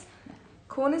corners.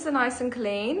 Corners are nice and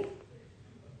clean.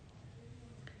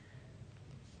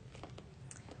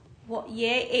 What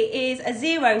year? It is a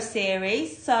 0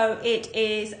 series, so it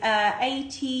is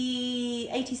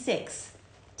 86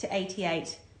 to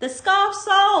 88. The scarf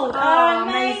sold. Oh,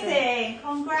 Amazing.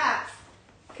 Congrats.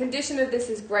 Condition of this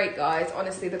is great, guys.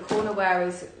 Honestly, the corner wear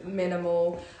is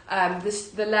minimal.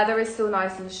 The leather is still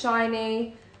nice and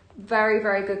shiny. Very,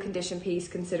 very good condition piece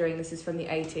considering this is from the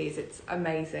 80s. It's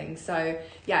amazing. So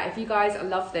yeah, if you guys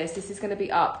love this is going to be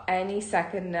up any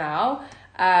second now.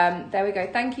 There we go.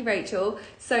 Thank you, Rachel.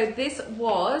 So this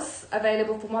was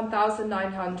available for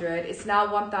 $1,900. It's now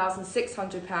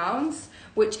 £1,600,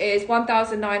 which is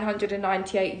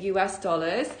 $1,998 US.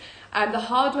 The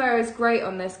hardware is great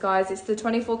on this, guys. It's the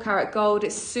 24 karat gold.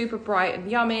 It's super bright and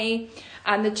yummy.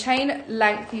 And the chain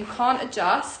length you can't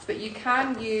adjust, but you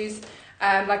can use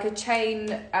like a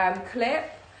chain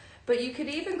clip. But you could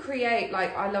even create,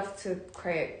 like, I love to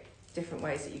create different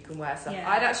ways that you can wear stuff. Yeah.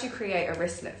 I'd actually create a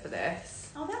wristlet for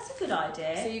this. Oh, that's a good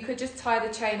idea. So you could just tie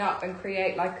the chain up and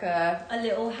create like a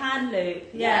little hand loop.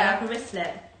 Yeah. Like a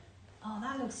wristlet. Oh,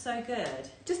 that looks so good.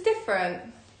 just different.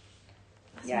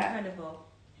 That's Yeah. incredible.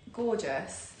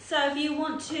 Gorgeous. So if you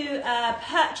want to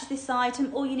purchase this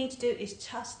item, all you need to do is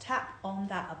just tap on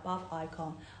that above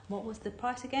icon. What was the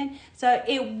price again? So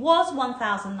it was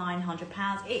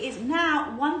 £1,900. It is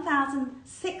now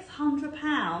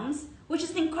 £1,600, which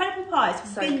is an incredible price for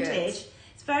So vintage. good.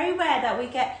 It's very rare that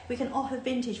we can offer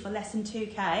vintage for less than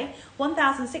 2K.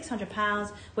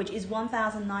 £1,600, which is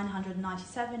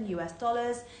 $1,997 US,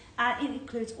 and it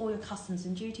includes all your customs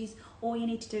and duties. All you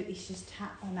need to do is just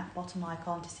tap on that bottom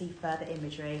icon to see further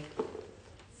imagery.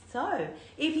 So,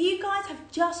 if you guys have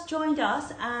just joined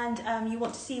us and you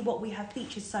want to see what we have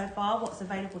featured so far, what's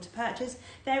available to purchase,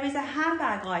 there is a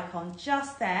handbag icon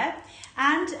just there,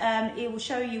 and it will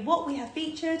show you what we have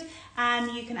featured,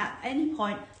 and you can at any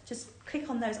point just click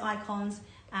on those icons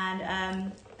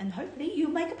and hopefully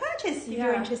you'll make a purchase if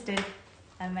you're interested.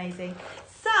 Amazing.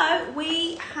 So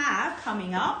we have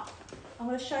coming up, I'm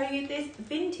going to show you this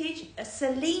vintage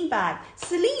Celine bag.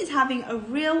 Celine's having a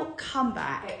real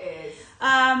comeback. It is.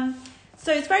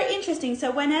 So it's very interesting.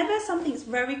 So whenever something's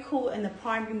very cool in the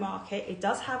primary market, it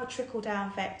does have a trickle down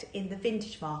effect in the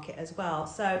vintage market as well.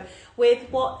 So with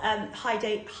what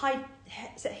Heidi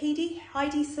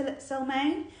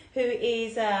Selmain, who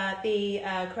is the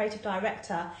creative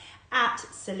director at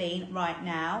Celine right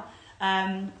now,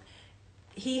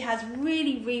 he has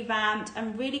really revamped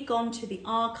and really gone to the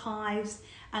archives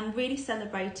and really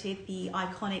celebrated the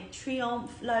iconic Triomphe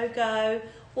logo,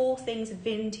 all things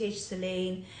vintage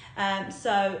Celine. And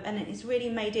it's really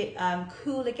made it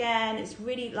cool again. It's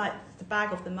really like the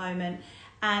bag of the moment,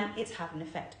 and it's had an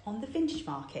effect on the vintage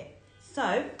market.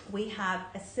 So we have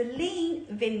a Celine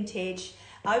vintage.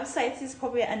 I would say this is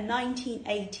probably a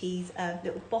 1980s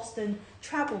little Boston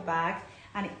travel bag.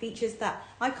 And it features that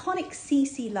iconic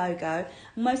CC logo.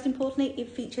 Most importantly, it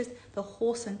features the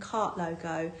horse and cart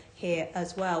logo here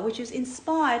as well, which is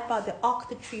inspired by the Arc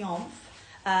de Triomphe,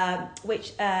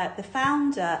 which the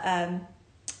founder, I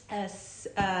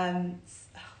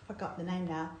forgot the name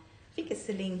now. I think it's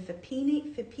Celine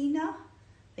Fipina. I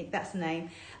think that's the name.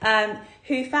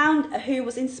 Who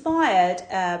was inspired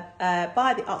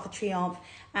by the Arc de Triomphe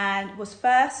and was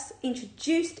first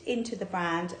introduced into the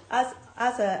brand as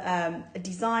a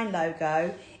design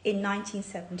logo in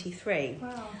 1973.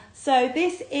 Wow. So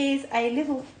this is a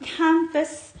little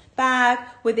canvas bag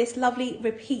with this lovely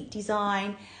repeat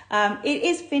design. It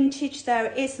is vintage.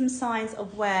 There is some signs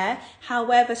of wear.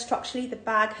 However, structurally the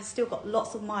bag has still got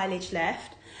lots of mileage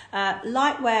left.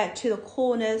 Light wear to the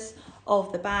corners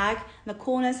of the bag. The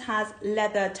corners has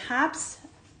leather tabs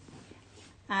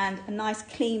and a nice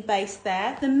clean base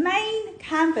there. The main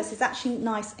canvas is actually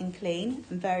nice and clean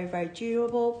and very, very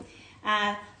durable.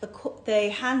 And the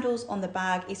handles on the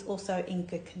bag is also in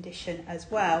good condition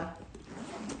as well.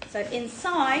 So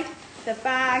inside the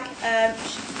bag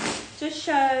just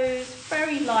shows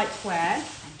very light wear.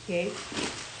 Thank you.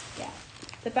 Yeah.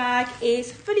 The bag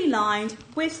is fully lined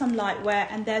with some lightweight,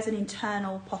 and there's an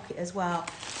internal pocket as well.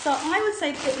 So I would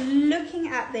say that looking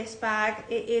at this bag,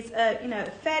 it is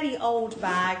a fairly old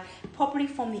bag, probably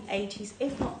from the 80s,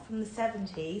 if not from the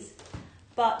 70s,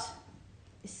 but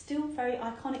it's still very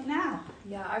iconic now.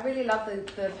 Yeah, I really love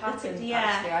the pattern. Yeah,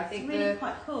 actually, I think it's really the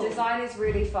quite cool. design is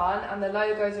really fun, and the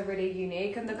logos are really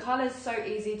unique, and the colour's so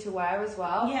easy to wear as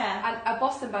well. Yeah. And a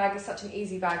Boston bag is such an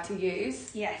easy bag to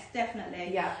use. Yes,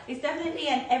 definitely. Yeah. It's definitely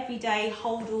an everyday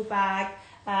hold-all bag,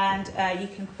 and you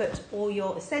can put all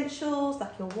your essentials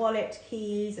like your wallet,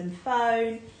 keys and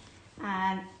phone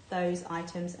and those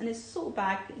items. And it's a sort of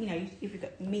bag, if you've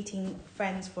got meeting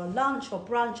friends for lunch or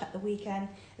brunch at the weekend,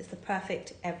 it's the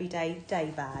perfect everyday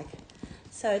day bag.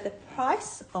 So the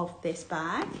price of this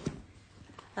bag,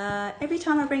 every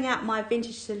time I bring out my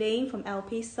vintage Celine from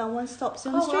LP, someone stops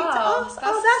on the street to ask. That's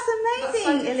amazing, that's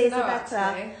so good to know, Elisabetta.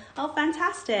 actually. Oh,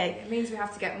 fantastic. It means we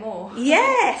have to get more.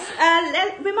 Yes.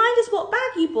 Remind us what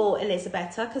bag you bought,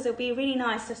 Elisabetta, because it'll be really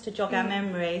nice just to jog our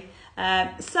memory.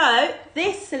 So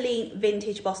this Celine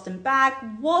vintage Boston bag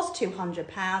was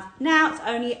 £200. Now it's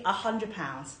only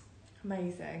 £100.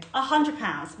 Amazing.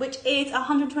 £100, which is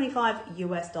 $125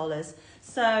 US.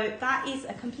 So that is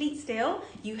a complete steal.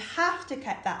 You have to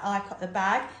get that icon, the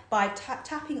bag, by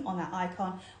tapping on that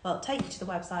icon. Well, it'll take you to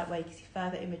the website where you can see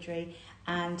further imagery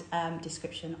and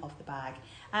description of the bag.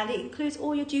 And it includes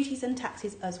all your duties and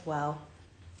taxes as well.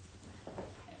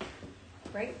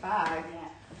 Great bag. Yeah.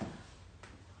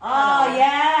 Oh,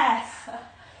 yes.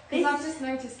 Because I've just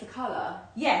noticed the colour.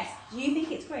 Yes. Do you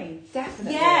think it's green?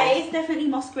 Definitely. Yeah, it's definitely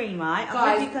moss green, right?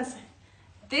 Guys,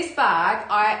 this bag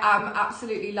I am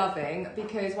absolutely loving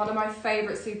because one of my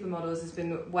favourite supermodels has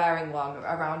been wearing one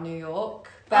around New York.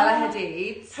 Bella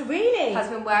Hadid Really? has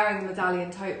been wearing the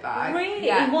medallion tote bag. Really?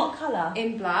 Yeah. In what colour?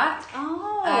 In black.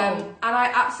 Oh. And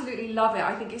I absolutely love it.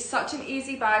 I think it's such an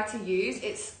easy bag to use.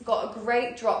 It's got a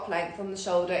great drop length on the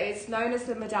shoulder. It's known as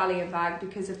the medallion bag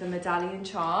because of the medallion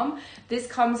charm. This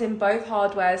comes in both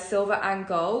hardware, silver and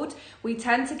gold. We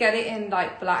tend to get it in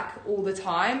like black all the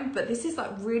time, but this is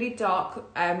like really dark,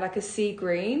 like a sea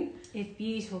green. It's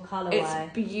beautiful colourway.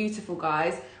 It's beautiful,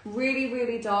 guys. Really,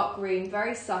 really dark green,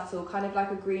 very subtle, kind of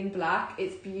like a green black.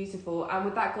 It's beautiful. And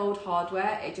with that gold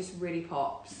hardware, it just really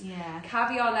pops. Yeah.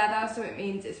 Caviar leather, so it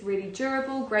means it's really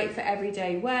durable, great for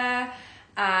everyday wear.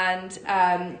 And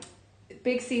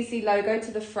big CC logo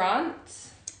to the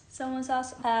front. Someone's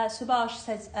asked, Subhash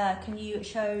says, can you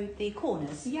show the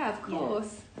corners? Yeah, of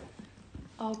course. Yeah.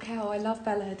 Oh, Kel, I love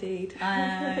Bella Hadid.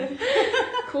 I know.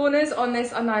 Corners on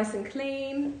this are nice and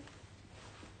clean.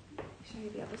 Show you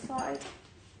the other side.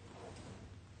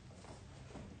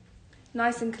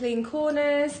 Nice and clean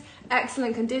corners,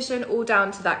 excellent condition, all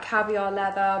down to that caviar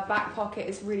leather. Back pocket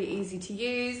is really easy to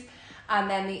use. And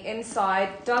then the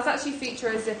inside does actually feature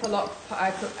a zipper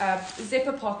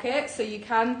pocket, so you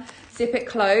can zip it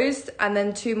closed, and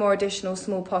then 2 more additional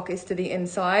small pockets to the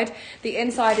inside. The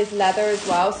inside is leather as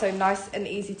well, so nice and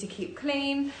easy to keep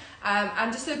clean.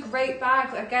 And just a great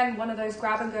bag, again, one of those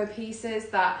grab and go pieces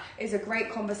that is a great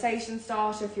conversation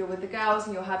starter if you're with the girls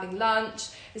and you're having lunch,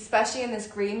 especially in this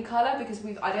green colour, because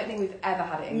I don't think we've ever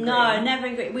had it in green. No, never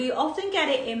in green. We often get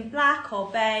it in black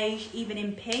or beige, even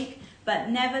in pink, but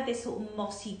never this sort of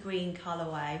mossy green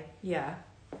colourway. Yeah,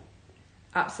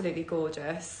 absolutely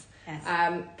gorgeous.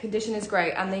 Yes. Condition is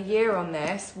great, and the year on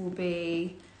this will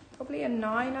be probably a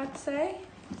 9, I'd say.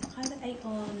 Either 8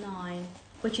 or 9.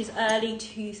 Which is early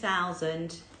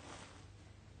 2000.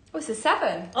 Oh, it's a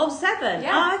 7. Oh, 7.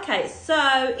 Yeah. Oh, okay.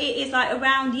 So it is like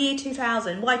around year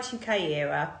 2000, Y2K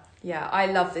era. Yeah, I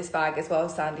love this bag as well,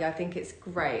 Sandy. I think it's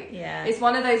great. Yeah. It's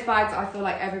one of those bags I feel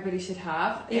like everybody should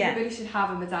have. Yeah. Everybody should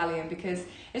have a medallion because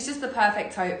it's just the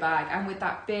perfect tote bag. And with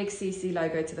that big CC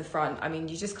logo to the front, I mean,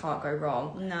 you just can't go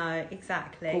wrong. No,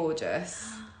 exactly. Gorgeous.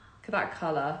 Look at that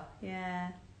colour. Yeah.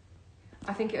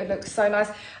 I think it would look so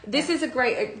nice. This is a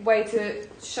great way to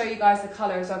show you guys the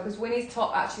colour as well, because Winnie's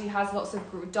top actually has lots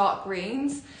of dark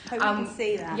greens. Hope you can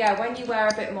see that. Yeah, when you wear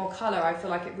a bit more colour, I feel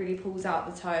like it really pulls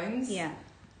out the tones. Yeah.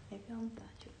 Maybe on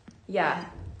budget. Yeah,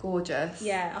 gorgeous.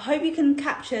 Yeah, I hope you can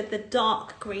capture the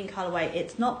dark green colourway.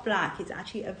 It's not black, it's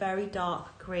actually a very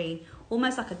dark green,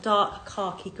 almost like a dark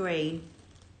khaki green.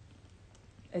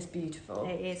 It's beautiful.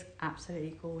 It is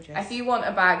absolutely gorgeous. If you want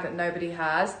a bag that nobody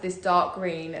has, this dark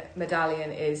green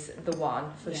medallion is the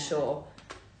one for sure.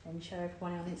 Let me show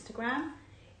everyone on Instagram.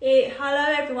 Hello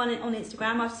everyone on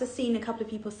Instagram. I've just seen a couple of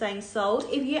people saying sold.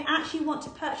 If you actually want to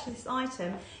purchase this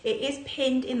item, it is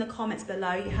pinned in the comments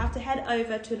below. You have to head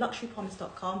over to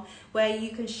luxurypromise.com where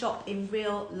you can shop in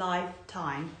real live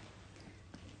time.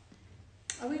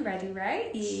 Are we ready,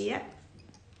 Ray? Yep.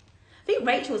 I think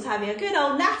Rachel's having a good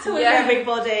old natter with Yeah.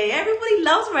 everybody. Everybody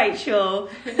loves Rachel.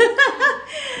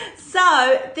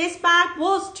 So this bag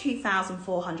was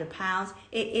 £2,400.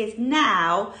 It is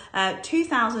now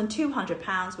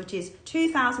 £2,200, which is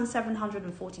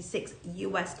 $2,746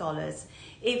 US.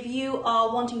 If you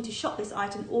are wanting to shop this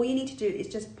item, all you need to do is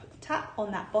just tap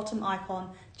on that bottom icon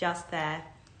just there.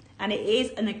 And it is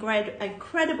an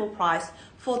incredible price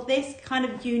for this kind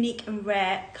of unique and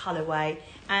rare colourway.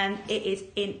 And it is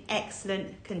in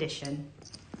excellent condition.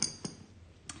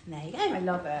 And there you go. I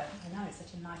love it. I know, it's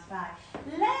such a nice bag.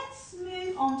 Let's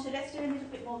move on to, let's do a little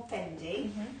bit more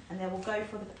Fendi. And then we'll go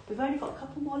for the, we've only got a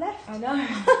couple more left. I know.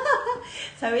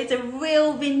 So it's a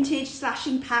real vintage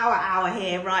slashing power hour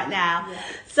here right now. Yeah.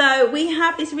 So we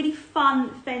have this really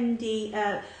fun Fendi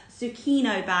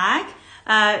Zucchino bag.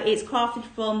 It's crafted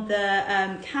from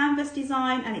the canvas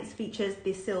design and it features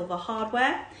the silver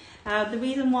hardware. The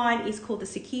reason why it's called the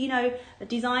Zucchino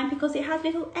design because it has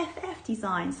little FF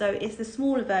design, so it's the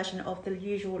smaller version of the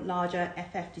usual larger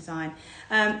FF design.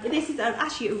 This is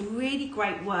actually a really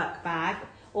great work bag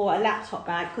or a laptop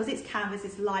bag because it's canvas,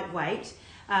 it's lightweight.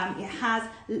 It has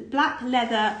black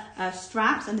leather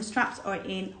straps and the straps are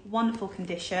in wonderful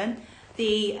condition.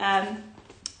 The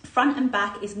front and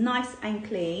back is nice and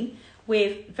clean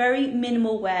with very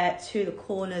minimal wear to the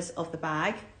corners of the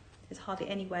bag. There's hardly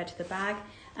any wear to the bag.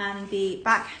 And the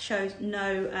back shows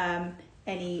no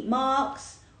any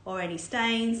marks or any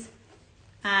stains.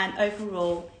 And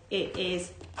overall, it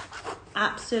is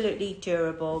absolutely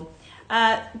durable.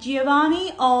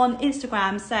 Giovanni on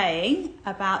Instagram saying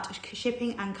about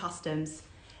shipping and customs.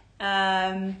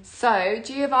 So,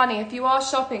 Giovanni, if you are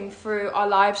shopping through our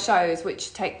live shows,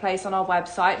 which take place on our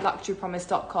website,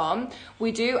 luxurypromise.com,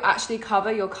 we do actually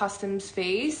cover your customs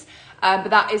fees, but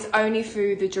that is only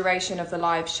through the duration of the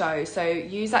live show. So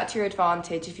use that to your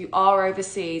advantage. If you are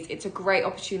overseas, it's a great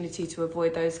opportunity to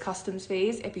avoid those customs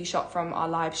fees if you shop from our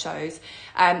live shows.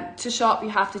 To shop, you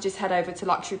have to just head over to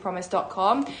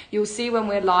luxurypromise.com. You'll see when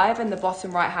we're live in the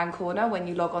bottom right-hand corner when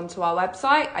you log on to our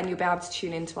website, and you'll be able to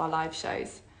tune into our live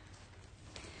shows.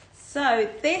 So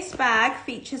this bag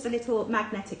features a little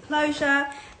magnetic closure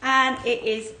and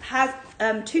it has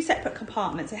two separate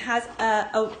compartments. It has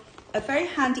a very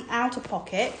handy outer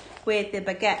pocket with the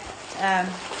baguette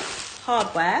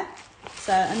hardware.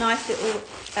 So a nice little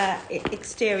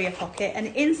exterior pocket, and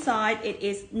inside it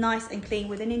is nice and clean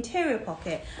with an interior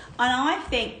pocket. And I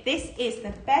think this is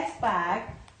the best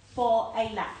bag for a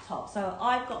laptop. So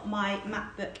I've got my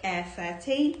MacBook Air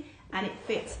 13 and it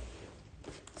fits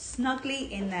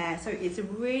snugly in there, so it's a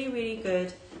really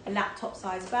good laptop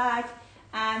size bag,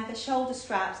 and the shoulder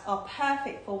straps are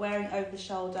perfect for wearing over the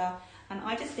shoulder, and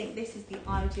I just think this is the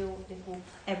ideal little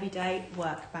everyday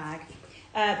work bag.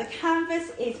 The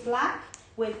canvas is black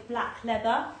with black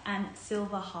leather and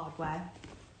silver hardware,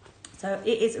 so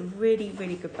it is a really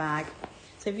good bag.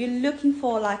 So if you're looking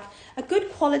for like a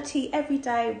good quality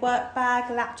everyday work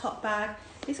bag, laptop bag,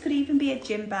 this could even be a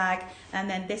gym bag, and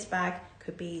then this bag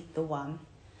could be the one.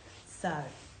 So,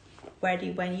 ready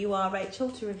when you are,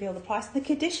 Rachel, to reveal the price. The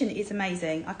condition is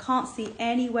amazing. I can't see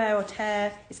any wear or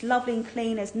tear. It's lovely and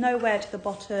clean. There's no wear to the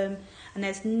bottom and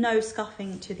there's no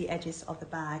scuffing to the edges of the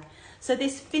bag. So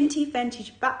this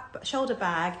vintage shoulder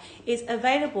bag is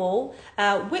available,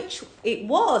 which it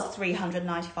was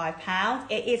 £395.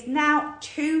 It is now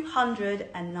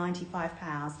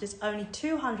 £295. Just only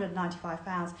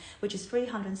 £295, which is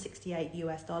 $368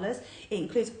 US. It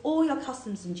includes all your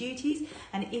customs and duties.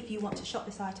 And if you want to shop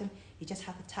this item, you just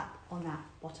have to tap on that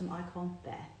bottom icon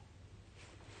there.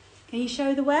 Can you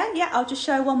show the wear? Yeah, I'll just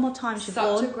show one more time,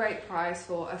 Siobhan. Such a great price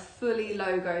for a fully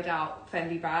logoed out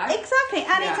Fendi bag. Exactly,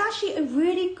 and it's actually a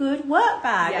really good work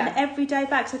bag, Yeah. an everyday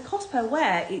bag. So cost per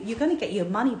wear, you're going to get your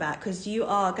money back because you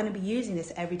are going to be using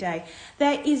this every day.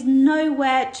 There is no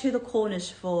wear to the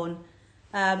corners, Siobhan.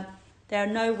 There are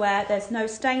no wear, there's no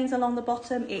stains along the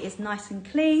bottom. It is nice and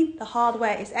clean. The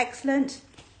hardware is excellent.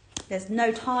 There's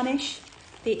no tarnish.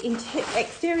 The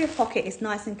exterior pocket is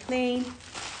nice and clean.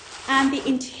 And the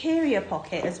interior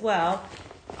pocket as well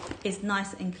is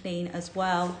nice and clean as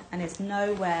well. And there's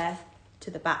no wear to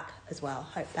the back as well.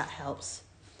 Hope that helps.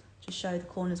 Just show the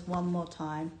corners one more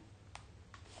time.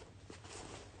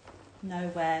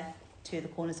 No wear to the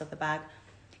corners of the bag.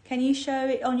 Can you show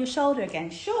it on your shoulder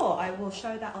again? Sure, I will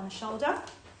show that on the shoulder.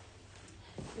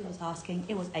 Who was asking?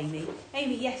 It was Amy.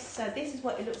 Amy, yes, so this is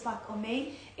what it looks like on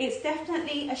me. It's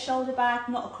definitely a shoulder bag,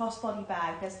 not a crossbody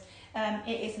bag. It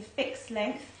is a fixed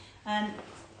length. And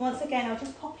once again, I'll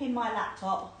just pop in my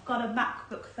laptop. I've got a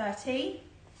MacBook 13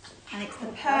 and it's the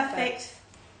perfect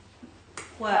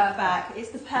work bag. It's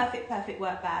the perfect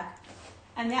work bag.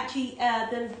 And actually,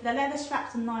 the leather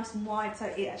straps are nice and wide, so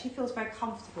it actually feels very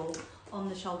comfortable on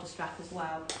the shoulder strap as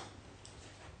well.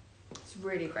 It's a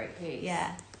really great piece.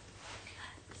 Yeah.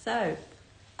 So,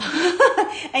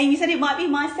 Amy said it might be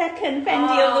my second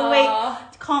Fendi of the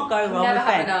week. Can't go wrong with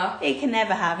Fendi. It can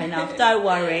never have enough. Don't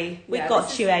worry. We've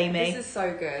got you, Amy. This is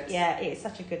so good. Yeah, it's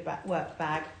such a good work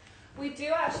bag. We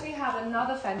do actually have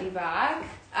another Fendi bag,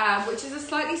 which is a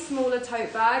slightly smaller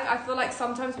tote bag. I feel like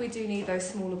sometimes we do need those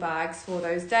smaller bags for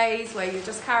those days where you're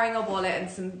just carrying a wallet and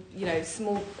some,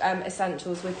 small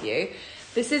essentials with you.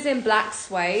 This is in black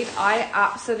suede. I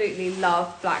absolutely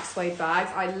love black suede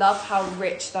bags. I love how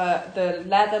rich the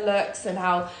leather looks and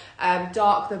how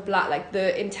dark the black, like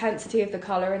the intensity of the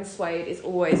colour in suede is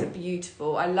always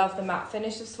beautiful. I love the matte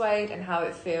finish of suede and how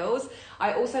it feels.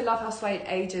 I also love how suede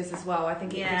ages as well. I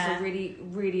think it gives a really,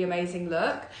 really amazing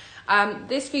look.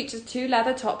 This features 2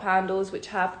 leather top handles which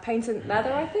have patent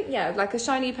leather, I think, like a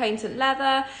shiny patent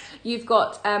leather. You've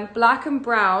got black and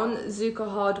brown Zuka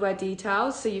hardware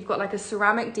details, so you've got like a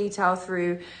ceramic detail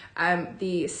through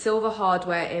the silver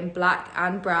hardware in black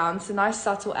and brown. It's a nice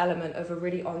subtle element of a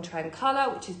really on-trend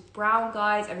colour, which is brown,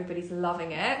 guys. Everybody's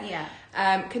loving it.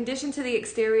 Yeah. Condition to the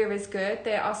exterior is good.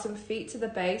 There are some feet to the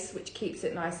base, which keeps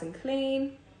it nice and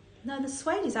clean. No, the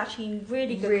suede is actually in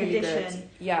really good condition. Good.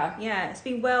 Yeah. Yeah, it's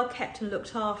been well kept and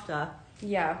looked after.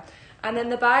 Yeah. And then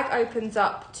the bag opens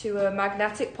up to a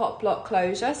magnetic pop lock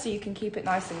closure, so you can keep it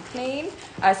nice and clean.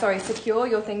 Secure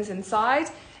your things inside.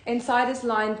 Inside is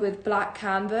lined with black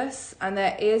canvas, and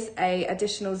there is a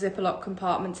additional zipper lock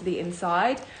compartment to the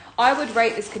inside. I would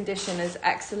rate this condition as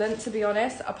excellent, to be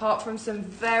honest, apart from some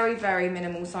very, very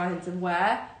minimal signs of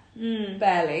wear.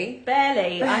 Barely.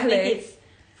 I think it's,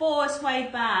 for a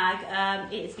suede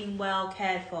bag, it's been well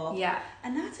cared for. Yeah.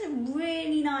 And that's a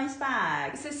really nice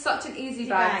bag. This is such an easy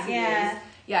bag to use.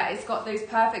 Yeah, it's got those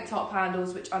perfect top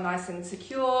handles which are nice and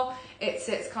secure. It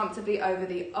sits comfortably over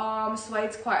the arm.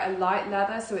 Suede's quite a light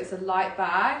leather, so it's a light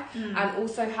bag, and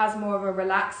also has more of a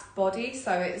relaxed body,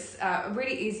 so it's a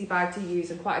really easy bag to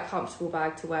use and quite a comfortable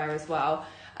bag to wear as well.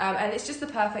 And it's just the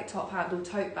perfect top handle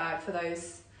tote bag for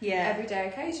those everyday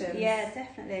occasions. Yeah,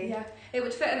 definitely. Yeah, it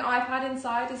would fit an iPad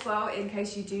inside as well, in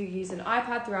case you do use an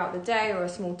iPad throughout the day or a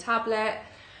small tablet.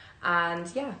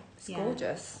 And it's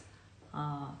gorgeous.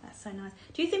 Oh, that's so nice.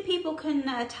 Do you think people can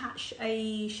attach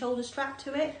a shoulder strap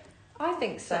to it? I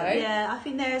think so. Yeah, I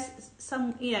think there's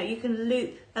some, you can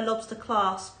loop a lobster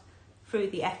clasp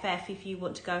through the FF if you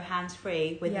want to go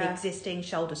hands-free with the existing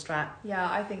shoulder strap. Yeah,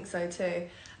 I think so too.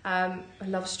 I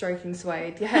love stroking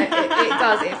suede. Yeah, it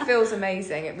does. It feels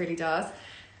amazing. It really does.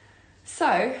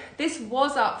 So this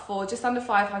was up for just under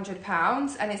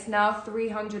 £500, and it's now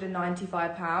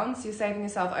 £395. You're saving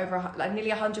yourself over nearly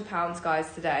 £100,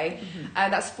 guys, today,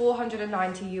 and that's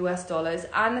 $490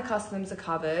 and the customs are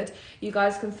covered. You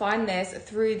guys can find this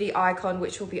through the icon,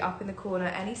 which will be up in the corner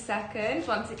any second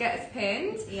once it gets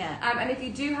pinned. And if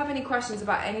you do have any questions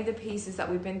about any of the pieces that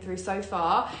we've been through so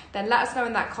far, then let us know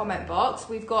in that comment box.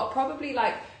 We've got probably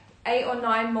 8 or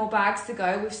 9 more bags to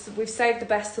go. We've saved the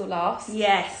best till last.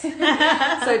 Yes.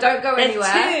 So don't go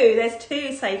anywhere. There's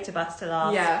two saved to best to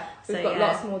last. Yeah, we've got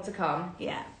lots more to come.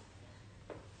 Yeah.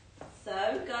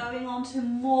 So going on to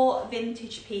more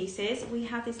vintage pieces, we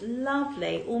have this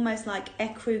lovely, almost like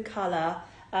ecru colour,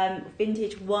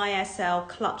 vintage YSL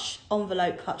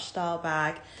envelope clutch style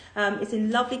bag. It's in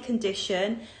lovely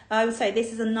condition. I would say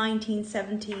this is a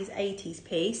 1970s, 80s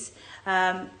piece.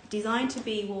 Designed to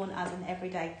be worn as an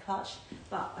everyday clutch,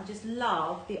 but I just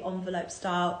love the envelope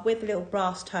style with the little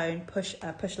brass tone push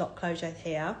lock closure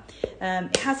here.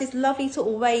 It has this lovely sort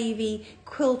of wavy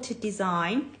quilted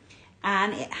design,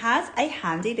 and it has a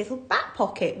handy little back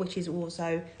pocket, which is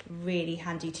also really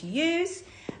handy to use.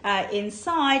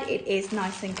 Inside it is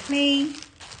nice and clean,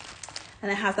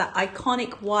 and it has that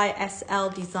iconic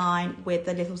YSL design with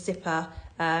the little zipper,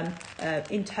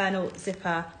 internal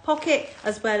zipper pocket,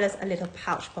 as well as a little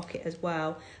pouch pocket as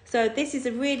well. So this is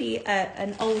a really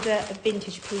an older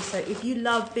vintage piece. So if you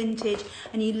love vintage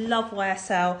and you love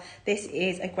YSL, this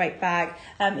is a great bag.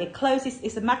 It closes,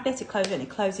 it's a magnetic closure, and it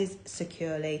closes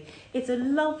securely. It's a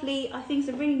lovely, I think it's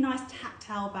a really nice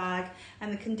tactile bag,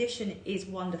 and the condition is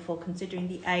wonderful considering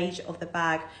the age of the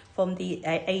bag from the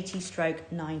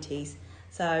 80s/90s.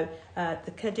 So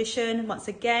the condition, once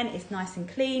again, is nice and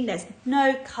clean. There's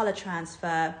no colour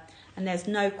transfer, and there's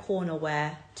no corner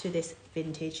wear to this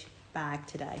vintage bag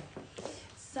today.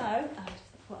 So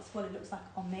that's what it looks like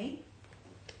on me.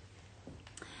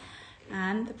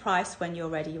 And the price when you're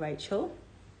ready, Rachel.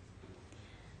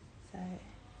 So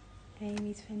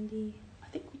Amy's Fendi. I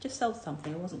think we just sold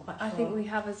something. I wasn't quite sure. I think we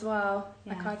have as well.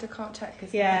 Yeah. I kind of can't check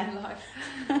because we're live.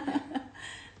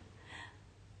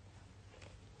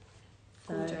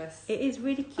 Gorgeous. It is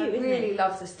really cute, I isn't really it?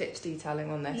 love the stitch detailing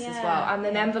on this as Yeah, well. And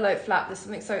an yeah. envelope flap, there's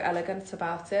something so elegant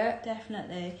about it.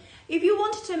 Definitely. If you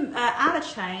wanted to add a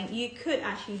chain, you could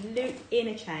actually loop in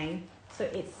a chain so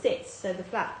it sits, so the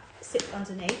flap sits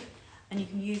underneath, and you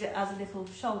can use it as a little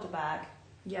shoulder bag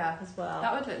Yeah, as well.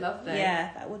 that would look lovely.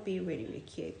 Yeah, that would be really, really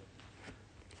cute.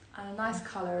 And a nice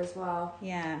colour as well.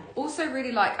 Yeah. Also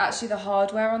really like actually the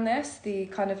hardware on this, the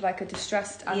kind of like a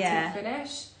distressed antique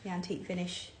finish. The antique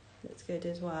finish looks good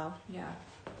as well. Yeah.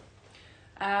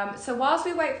 So whilst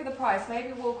we wait for the price,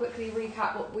 maybe we'll quickly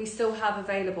recap what we still have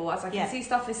available, as I can see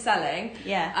stuff is selling.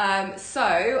 Yeah.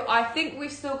 So I think we've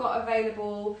still got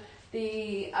available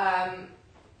the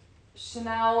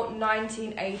Chanel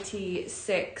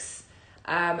 1986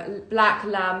 black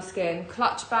lambskin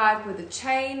clutch bag with a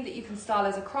chain that you can style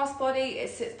as a crossbody.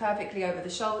 It sits perfectly over the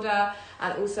shoulder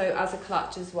and also as a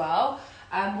clutch as well.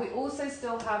 We also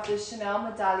still have the Chanel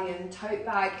medallion tote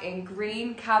bag in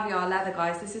green caviar leather,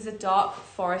 guys. This is a dark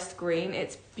forest green.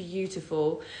 It's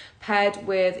beautiful, paired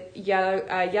with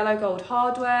yellow gold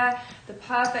hardware. The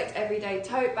perfect everyday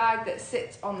tote bag that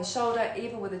sits on the shoulder,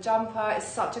 even with a jumper. It's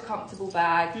such a comfortable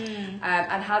bag,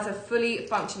 and has a fully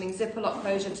functioning zipper lock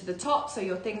closure to the top, so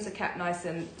your things are kept nice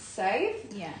and safe.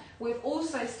 Yeah. We've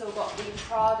also still got the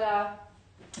Prada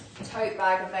tote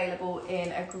bag available in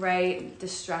a grey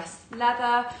distressed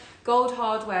leather, gold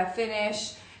hardware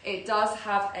finish. It does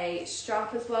have a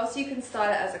strap as well, so you can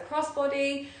style it as a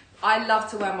crossbody. I love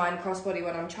to wear mine crossbody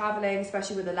when I'm travelling,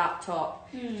 especially with a laptop.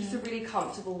 Just a really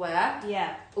comfortable wear.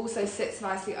 Yeah. Also sits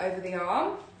nicely over the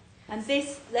arm. And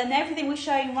this and everything we're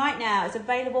showing right now is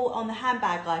available on the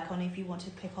handbag icon if you want to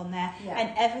click on there. Yeah.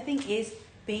 And everything is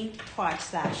being price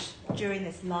slashed during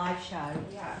this live show.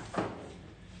 Yeah.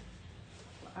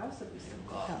 What else have we still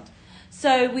got?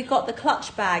 So we got the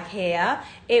clutch bag here.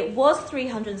 It was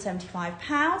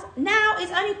 £375. Now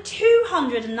it's only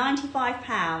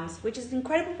 £295, which is an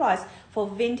incredible price for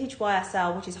vintage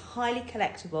YSL, which is highly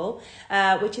collectible,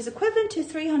 which is equivalent to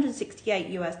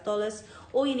 $368.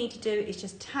 All you need to do is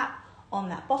just tap on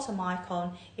that bottom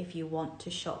icon if you want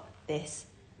to shop this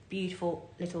beautiful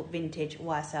little vintage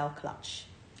YSL clutch.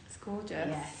 It's gorgeous.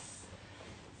 Yes.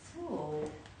 So,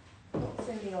 what's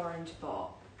in the orange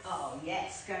box? Oh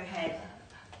yes, go ahead.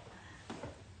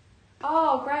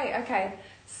 Oh, great. Okay.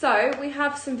 So we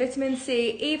have some vitamin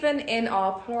C even in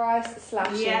our price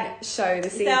slashing show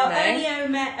this evening. Only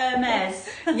Hermes.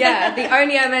 Yeah, the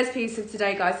only Hermes piece of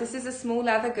today, guys. This is a small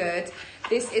leather good.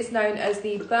 This is known as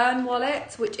the Burn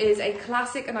Wallet, which is a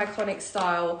classic and iconic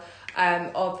style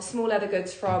of small leather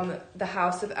goods from the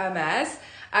house of Hermes.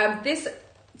 This,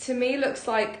 to me, looks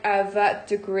like a Vert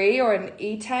de Gris or an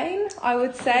Etain, I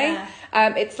would say. Yeah.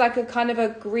 It's like a kind of a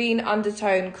green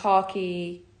undertone,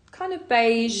 khaki, kind of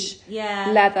beige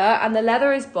leather, and the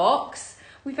leather is box.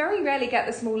 We very rarely get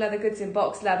the small leather goods in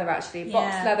box leather, actually.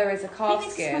 Box leather is a calf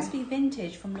skin. This must be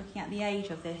vintage from looking at the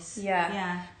age of this.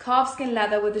 Yeah. Calf skin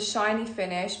leather with a shiny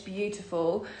finish,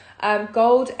 beautiful.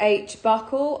 Gold H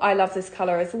buckle. I love this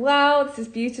colour as well. This is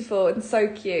beautiful and so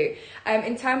cute.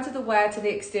 In terms of the wear to the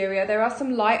exterior, there are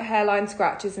some light hairline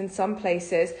scratches in some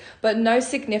places, but no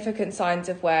significant signs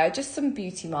of wear. Just some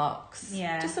beauty marks.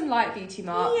 Yeah. Just some light beauty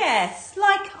marks. Yes,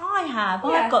 like I have. Yeah.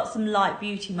 I've got some light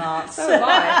beauty marks. So have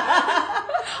I.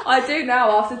 I do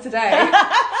now after today.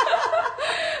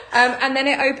 And then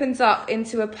it opens up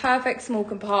into a perfect small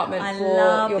compartment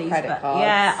for your credit cards.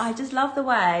 Yeah, I just love the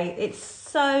way it's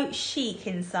so chic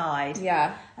inside.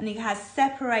 Yeah. And it has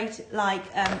separate card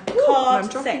I'm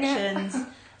dropping sections.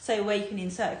 So where you can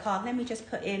insert a card. Let me just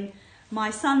put in my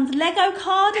son's Lego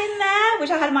card in there, which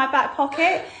I had in my back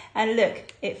pocket. And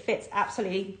look, it fits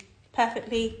absolutely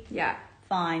perfectly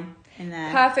fine in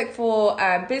there. Perfect for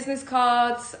business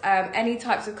cards, any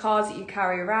types of cards that you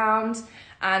carry around,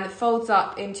 and it folds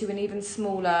up into an even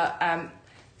smaller,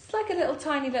 it's like a little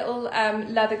tiny little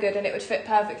leather good, and it would fit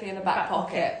perfectly in the back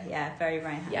pocket. Yeah, very,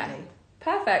 very handy. Yeah.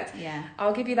 Perfect. Yeah.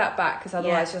 I'll give you that back because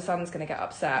otherwise your son's going to get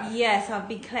upset. Yes, I've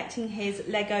been collecting his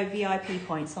Lego VIP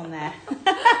points on there.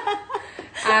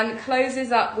 And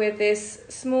closes up with this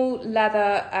small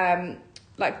leather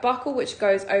buckle which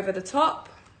goes over the top.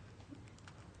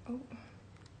 Oh.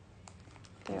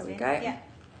 There we go. Yeah.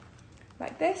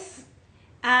 Like this.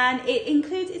 And it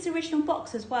includes its original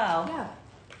box as well. Yeah.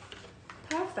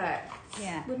 Perfect.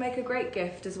 Yeah. Would make a great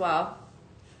gift as well.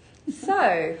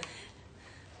 So,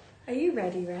 are you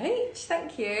ready, Rach?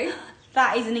 Thank you.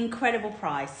 That is an incredible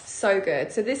price. So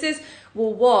good. So this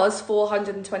was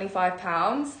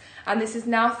 £425, and this is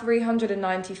now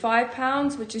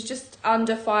 £395, which is just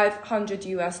under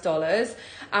 $500.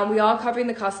 And we are covering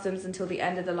the customs until the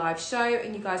end of the live show,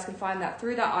 and you guys can find that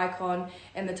through that icon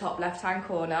in the top left-hand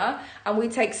corner. And we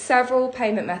take several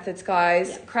payment methods, guys.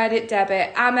 Yep. Credit,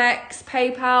 debit, Amex,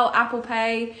 PayPal, Apple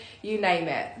Pay, you name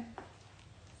it.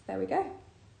 There we go.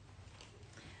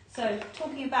 So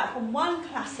talking about from one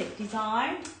classic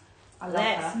design,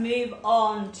 Let's move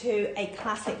on to a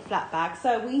classic flat bag.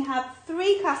 So we have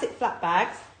 3 classic flat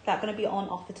bags that are going to be on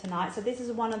offer tonight. So this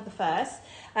is one of the first.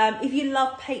 If you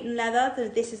love patent leather,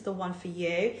 then this is the one for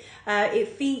you. It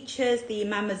features the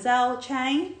Mademoiselle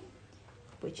chain,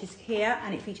 which is here,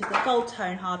 and it features the gold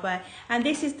tone hardware. And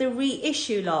this is the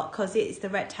reissue lot because it's the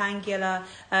rectangular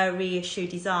reissue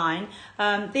design.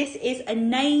 This is a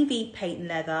navy patent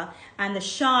leather, and the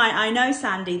shine, I know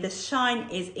Sandy, the shine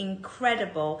is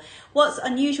incredible. What's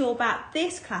unusual about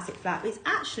this classic flap is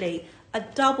actually a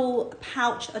double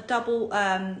pouch, a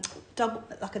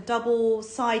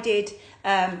double-sided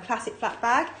classic flat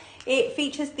bag. It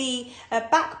features the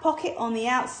back pocket on the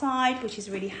outside, which is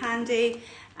really handy.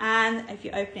 And if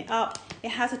you open it up, it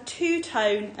has a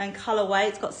 2-tone and colorway.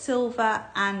 It's got silver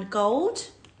and gold.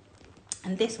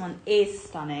 And this one is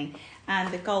stunning.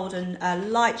 And the golden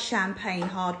light champagne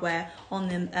hardware on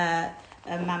the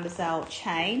Mademoiselle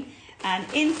chain. And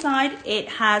inside it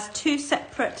has 2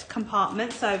 separate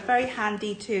compartments. So very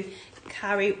handy to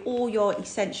carry all your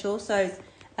essentials. So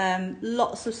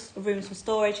lots of rooms for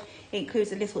storage. It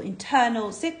includes a little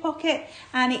internal zip pocket,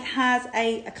 and it has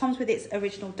it comes with its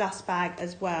original dust bag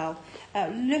as well.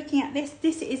 Looking at this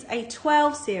is a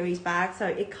 12 series bag, so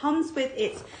it comes with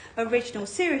its original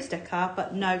series sticker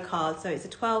but no card. So it's a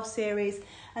 12 series,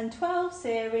 and 12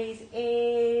 series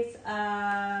is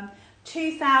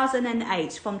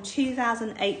 2008, from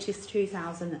 2008 to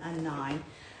 2009.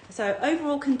 So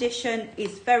overall condition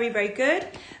is very, very good.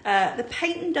 The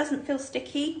paint doesn't feel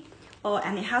sticky,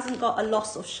 and it hasn't got a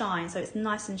loss of shine, so it's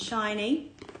nice and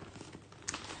shiny.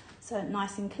 So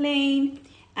nice and clean.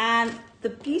 And the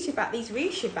beauty about these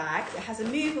reissue bags, it has a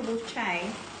movable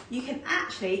chain. You can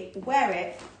actually wear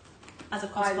it as a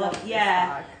crossbody.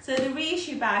 Yeah. So the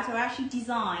reissue bags are actually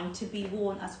designed to be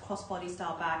worn as a crossbody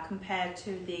style bag compared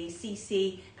to the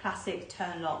CC classic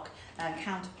turn lock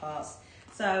counterparts.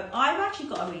 So I've actually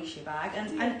got a reissue bag,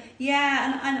 and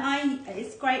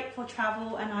it's great for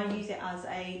travel, and I use it as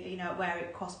a wear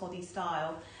it crossbody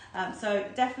style. So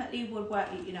definitely would work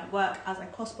as a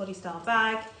crossbody style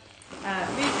bag.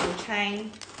 Movable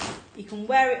chain. You can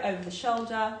wear it over the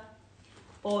shoulder,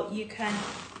 or you can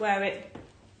wear it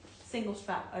single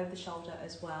strap over the shoulder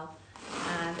as well.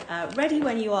 And ready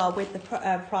when you are with the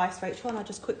price, Rachel. And I'll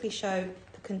just quickly show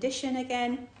the condition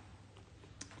again.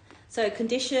 So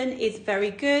condition is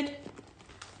very good.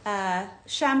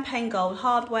 Champagne gold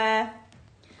hardware.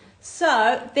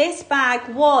 So this bag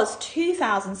was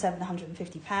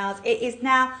 £2,750. It is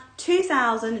now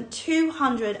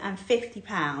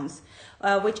 £2,250,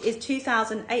 which is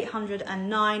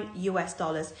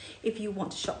 $2,809. If you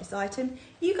want to shop this item,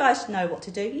 you guys know what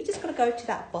to do. You just got to go to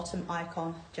that bottom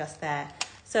icon just there.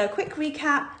 So a quick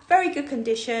recap, very good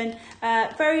condition,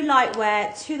 very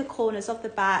lightweight to the corners of the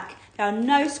back. There are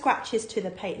no scratches to the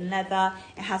patent leather.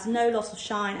 It has no loss of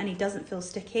shine, and it doesn't feel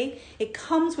sticky. It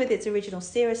comes with its original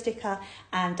Series sticker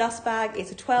and dust bag.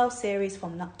 It's a 12 series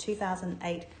from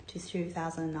 2008 to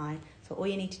 2009. So all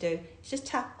you need to do is just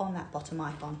tap on that bottom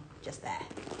icon just there.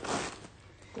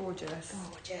 Gorgeous.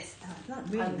 Gorgeous. Oh, that's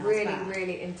really I'm nice really, bag.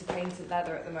 really into painted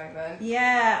leather at the moment.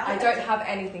 Yeah. I don't have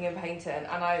anything in patent,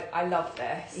 and I love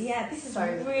this. Yeah, this is so,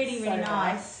 really, really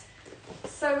nice.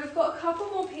 So we've got a couple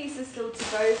more pieces still to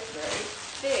go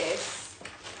through. This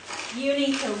You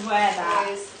need to wear that.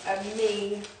 is a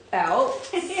me belt.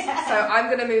 Yeah. So I'm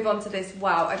going to move on to this.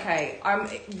 Wow, okay. I'm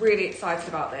really excited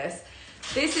about this.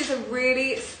 This is a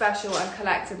really special and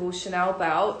collectible Chanel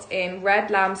belt in red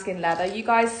lambskin leather. You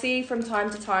guys see from time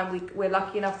to time we're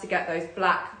lucky enough to get those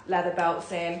black leather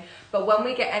belts in. But when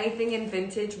we get anything in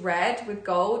vintage red with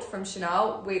gold from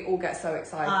Chanel, we all get so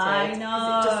excited. I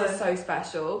know. It just is so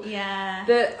special. Yeah.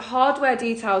 The hardware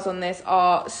details on this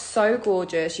are so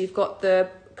gorgeous. You've got the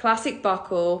classic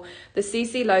buckle, the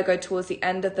CC logo towards the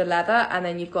end of the leather, and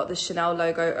then you've got the Chanel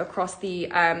logo across the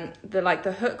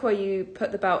hook where you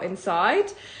put the belt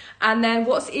inside. And then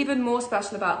what's even more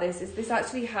special about this is this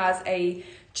actually has a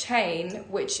chain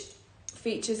which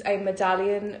features a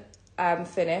medallion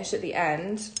finish at the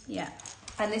end. Yeah.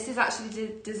 And this is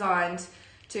actually designed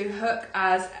to hook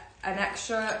as an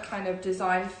extra kind of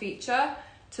design feature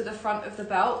to the front of the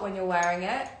belt when you're wearing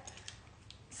it.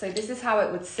 So this is how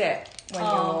it would sit when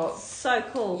so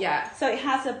cool. Yeah. So it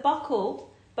has a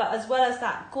buckle, but as well as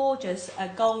that gorgeous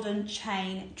golden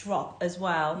chain drop as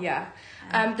well. Yeah.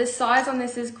 The size on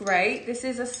this is great. This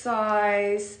is a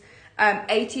size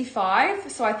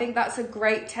 85, so I think that's a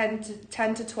great 10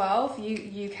 to 12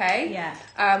 UK. Yeah.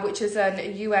 Which is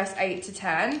an US 8 to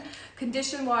 10.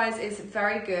 Condition wise is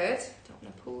very good. Don't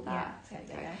want to pull that. Yeah.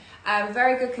 Okay.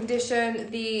 Very good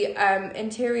condition. The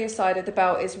interior side of the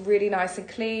belt is really nice and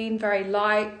clean, very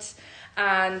light.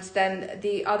 And then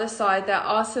the other side, there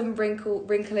are some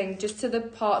wrinkling just to the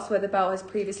parts where the belt has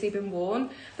previously been worn,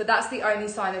 but that's the only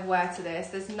sign of wear to this.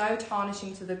 There's no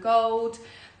tarnishing to the gold.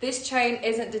 This chain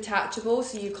isn't detachable,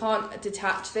 so you can't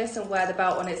detach this and wear the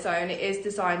belt on its own. It is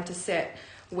designed to sit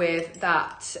with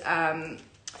that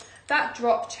that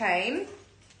drop chain.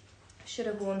 Should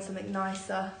have worn something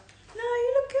nicer. No,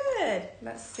 you look good.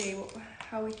 Let's see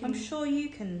how we can. I'm sure you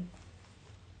can.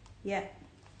 Yeah.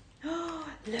 Oh,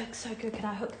 looks so good. Can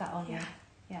I hook that on? Yeah.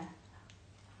 Yeah.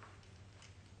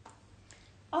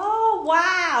 Oh,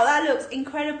 wow. That looks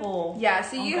incredible. Yeah,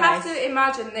 so you have to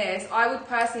imagine this. I would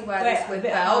personally wear this with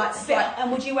belts.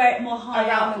 And would you wear it more high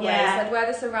around up? the waist? I'd wear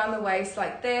this around the waist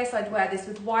like this. I'd wear this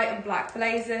with white and black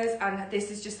blazers, and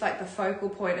this is just like the focal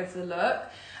point of the look.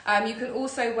 You can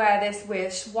also wear this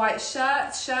with white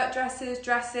shirts, shirt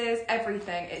dresses,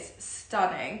 everything. It's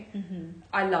stunning. Mm-hmm.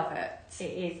 I love it. It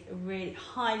is really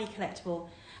highly collectible.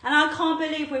 And I can't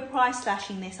believe we're price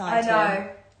slashing this item. I know.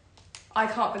 I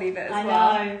can't believe it as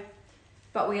well. I know.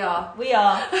 But we are. We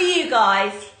are. For you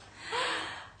guys.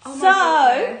 Oh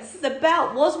so, goodness. the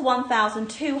belt was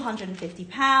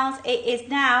 £1,250. It is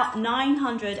now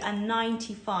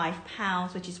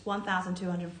 £995, which is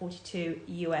 $1,242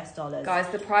 US. Guys,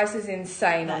 the price is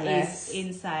insane on this. That is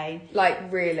insane.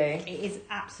 Like, really. It is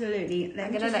absolutely. I'm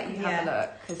going to let you have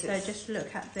a look. So just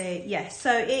look at the, yes.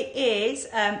 So it is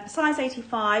size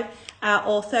 85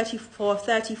 or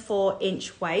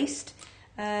 34-inch waist.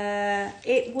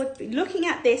 It would be, looking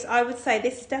at this, I would say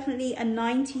this is definitely a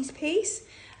 90s piece.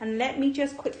 And let me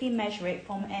just quickly measure it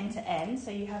from end to end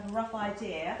so you have a rough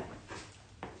idea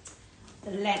the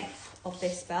length of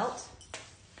this belt.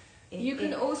 You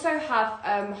can also have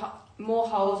more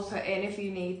holes put in if you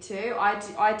need to.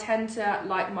 I tend to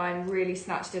like mine really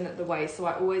snatched in at the waist, so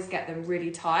I always get them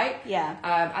really tight. Yeah.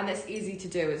 And it's easy to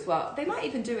do as well. They might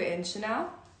even do it in Chanel.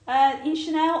 In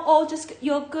Chanel or just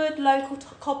your good local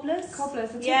cobblers.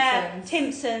 Cobblers and Timpsons. Yeah,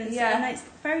 Timpsons. Yeah. And it's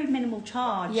very minimal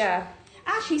charge. Yeah.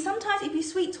 Actually, sometimes if you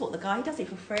sweet talk the guy, he does it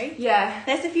for free. Yeah.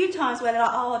 There's a few times where they're like,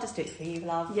 oh, I'll just do it for you,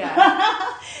 love.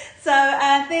 Yeah. So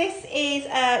this is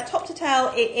top to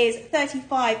tail. It is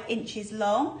 35 inches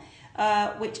long,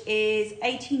 which is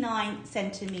 89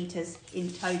 centimetres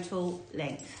in total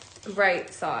length.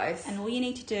 Great size. And all you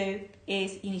need to do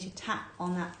is you need to tap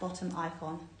on that bottom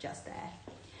icon just there.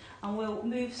 And we'll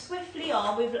move swiftly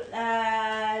on. We'll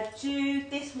do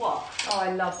this watch. Oh,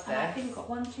 I love this. And I think we've got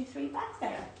 1, 2, 3 bags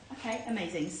there. Okay,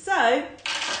 amazing. So,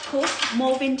 of course,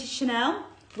 more vintage Chanel.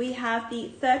 We have the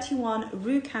 31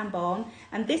 Rue Cambon,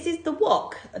 and this is the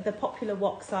wok, the popular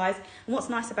wok size. And what's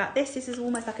nice about this is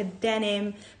almost like a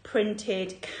denim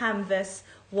printed canvas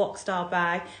wok style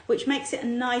bag, which makes it a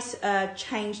nice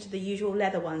change to the usual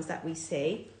leather ones that we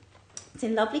see. It's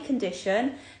in lovely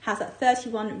condition, has that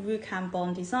 31 Rue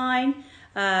Cambon design.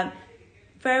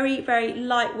 Very, very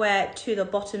lightweight to the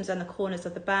bottoms and the corners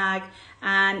of the bag.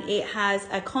 And it has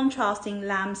a contrasting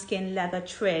lambskin leather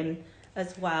trim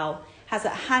as well. Has a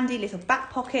handy little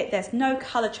back pocket. There's no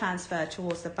colour transfer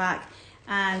towards the back.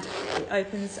 And it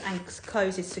opens and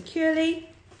closes securely.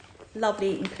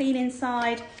 Lovely and clean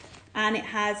inside. And it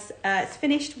has, it's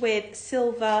finished with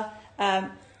silver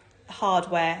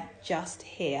hardware just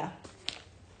here.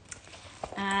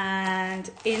 And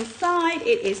inside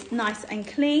it is nice and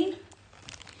clean.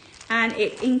 And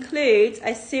it includes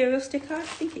a serial sticker. I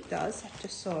think it does. I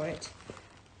just saw it.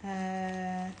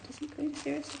 Does it include a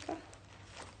serial sticker?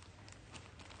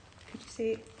 Could you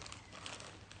see it?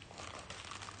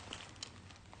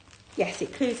 Yes,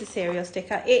 it includes a serial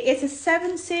sticker. It is a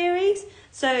 7 series.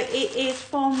 So it is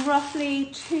from roughly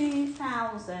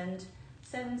 2000.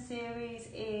 7 series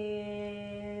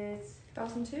is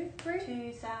 2002, 3?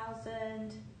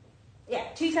 2000. Yeah,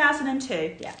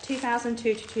 2002. Yeah,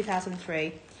 2002 to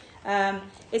 2003.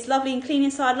 It's lovely and clean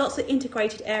inside, lots of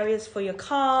integrated areas for your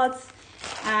cards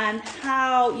and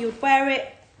how you would wear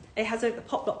it. It has a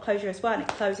pop lock closure as well and it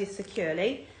closes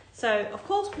securely. So of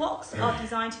course woks are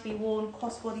designed to be worn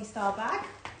crossbody style bag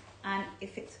and it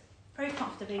fits very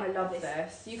comfortably. I love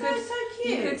this. So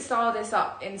cute. You could style this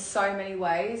up in so many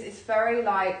ways. It's very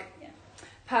like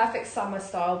perfect summer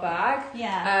style bag.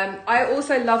 Yeah. I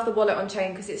also love the wallet on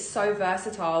chain because it's so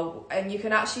versatile, and you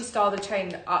can actually style the chain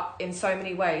up in so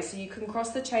many ways. So you can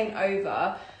cross the chain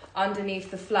over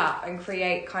underneath the flap and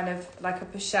create kind of like a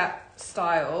pochette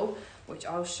style, which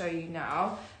I'll show you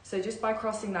now. So just by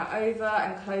crossing that over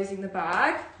and closing the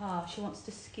bag. Oh, she wants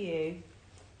to skew.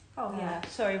 Oh Yeah.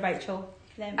 Sorry, Rachel.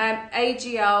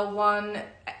 AGL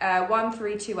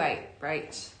 1328,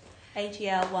 right?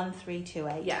 AGL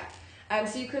 1328. Yeah.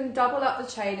 So you can double up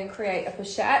the chain and create a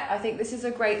pochette. I think this is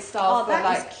a great style for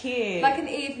that is cute. like an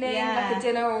evening, Yeah. like a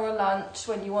dinner or a lunch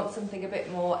when you want something a bit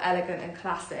more elegant and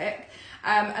classic.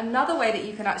 Another way that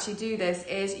you can actually do this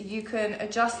is you can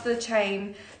adjust the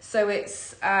chain so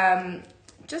it's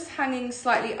just hanging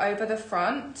slightly over the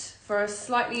front for a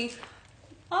slightly...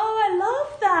 Oh, I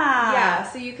love that. Yeah,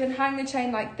 so you can hang the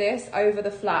chain like this over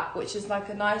the flap, which is like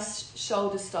a nice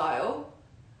shoulder style.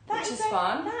 Which is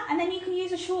fun. And then you can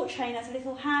use a short chain as a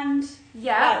little hand.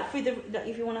 Yeah. Through the,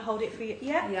 if you want to hold it for you.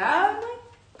 Yeah. Yeah.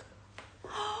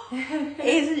 Oh my.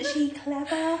 Isn't she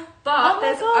clever? But Oh my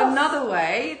there's gosh. another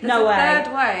way. There's No a way.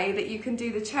 third way that you can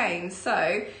do the chain.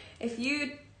 So if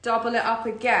you double it up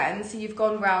again, so you've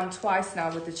gone round twice now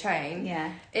with the chain.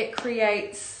 Yeah. It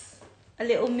creates A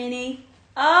little mini.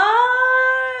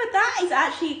 Oh, that is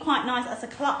actually quite nice as a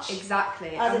clutch. exactly.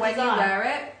 As And a when design. you wear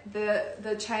it,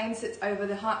 the chain sits over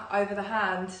the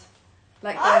hand,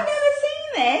 like I've this. never seen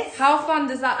this. How fun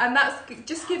does that? And that's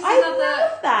just gives I another.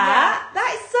 love that.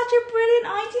 That is such a brilliant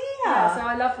idea. Yeah, so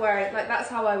I love wearing like that's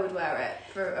how I would wear it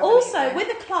for. Also, anything. with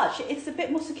the clutch, it's a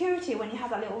bit more security when you have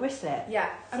that little wristlet. yeah,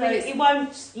 So I mean, it's- it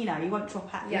won't, you won't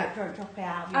drop out. Yeah. You won't drop it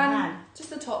out of your and hand. just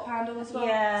the top handle as well.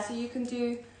 Yeah. So you can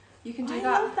do I that.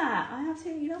 love that. I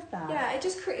absolutely love that. Yeah, it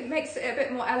just it makes it a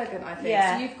bit more elegant, I think.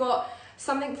 Yeah. So you've got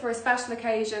something for a special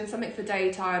occasion, something for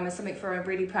daytime, and something for a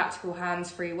really practical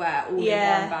hands-free wear, all in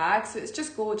Yeah. one bag. So it's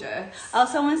just gorgeous. Oh,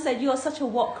 someone said you're such a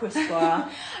what, Christopher?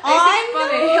 It's funny.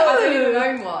 I don't even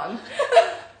own one.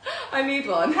 I need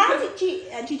one. How did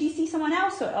you see someone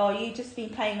else, or you just been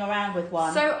playing around with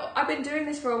one? So I've been doing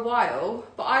this for a while,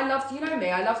 but I love, you know me,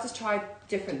 I love to try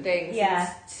different things Yeah. and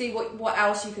see what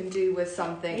else you can do with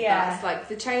something Yeah. that's like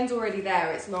the chain's already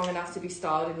there, it's long enough to be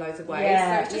styled in loads of ways.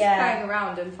 Yeah, So it's just playing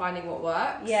around and finding what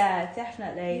works. Yeah,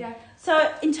 definitely. Yeah. So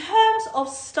in terms of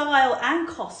style and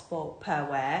cost per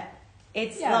wear,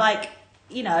 it's Yeah. like,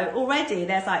 already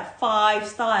there's like 5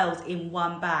 styles in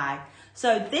one bag.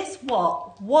 So this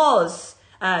was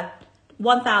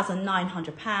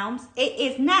 £1,900. It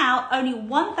is now only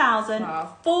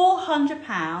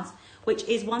 £1,400, which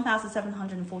is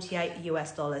 $1,748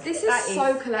 US. This That is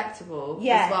so collectible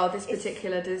Yeah, as well, this it's-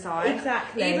 particular design.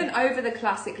 Exactly. Even over the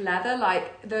classic leather,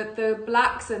 like the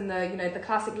blacks and the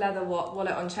classic leather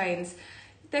wallet on chains,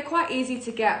 they're quite easy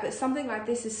to get, but something like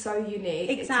this is so unique.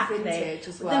 Exactly. It's vintage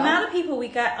as well. The amount of people we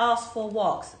get asked for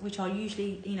woks, which are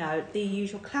usually, the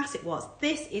usual classic woks,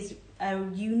 this is a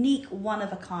unique,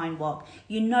 one-of-a-kind wok.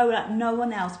 You know that no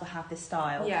one else will have this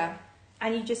style. Yeah.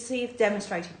 And you just see it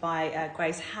demonstrated by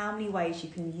Grace how many ways you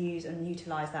can use and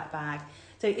utilise that bag.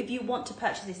 So if you want to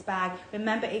purchase this bag,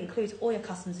 remember it includes all your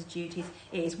customs and duties.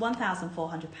 It is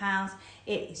 £1,400.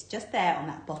 It is just there on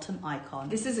that bottom icon.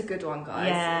 This is a good one, guys.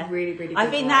 Yeah. Really, really good I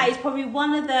think one. that is probably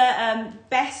one of the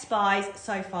best buys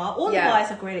so far. All Yeah. the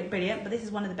buys are brilliant, but this is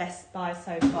one of the best buys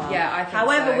so far. Yeah, I think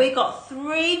However, so. we've got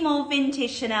 3 more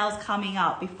vintage Chanels coming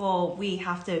up before we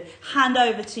have to hand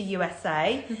over to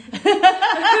USA.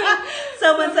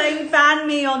 Someone saying, ban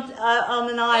me on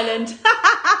an island.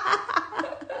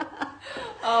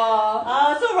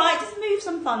 Oh, it's all right. Just move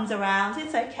some funds around.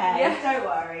 It's okay. Yeah. Don't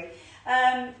worry.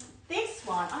 This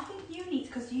one, I think you need,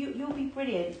 because you'll be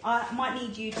brilliant. I might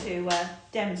need you to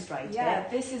demonstrate Yeah,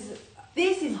 it. this is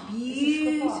This is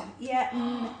beautiful. Gripois?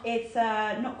 Yeah, it's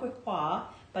not Gripois,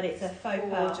 but it's a faux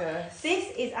pearl. gorgeous.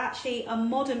 This is actually a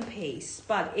modern piece,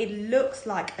 but it looks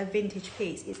like a vintage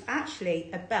piece. It's actually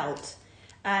a belt,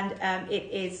 and it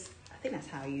is. I think that's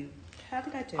how you. How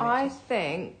did I do it? I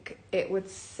think it would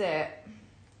sit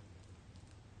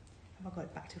Have I got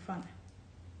it back to front?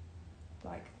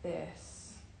 like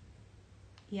this.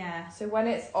 Yeah. So when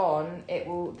it's on,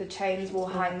 the chains will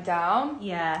hang down.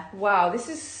 Yeah. Wow, this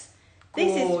is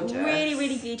gorgeous. This is really,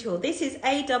 really beautiful. This is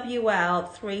AWL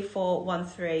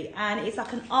 3413, and it's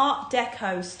like an Art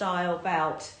Deco style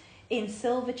belt in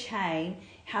silver chain.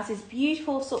 It has this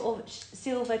beautiful sort of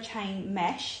silver chain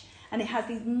mesh, and it has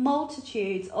these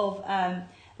multitudes of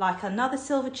like another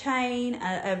silver chain,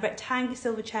 a rectangular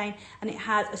silver chain, and it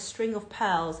has a string of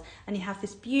pearls, and you have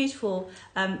this beautiful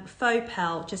faux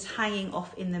pearl just hanging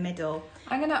off in the middle.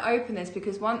 I'm going to open this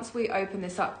because once we open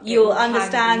this up, you'll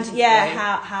understand,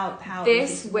 how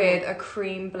this with a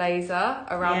cream blazer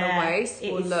around the waist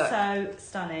will look so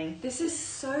stunning. This is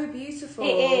so beautiful.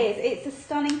 It is. It's a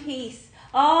stunning piece.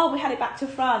 Oh, we had it back to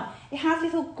front. It has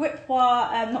little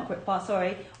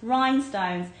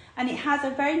rhinestones, and it has a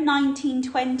very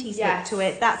 1920s look to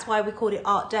it. That's why we called it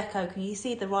Art Deco. Can you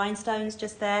see the rhinestones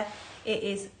just there? It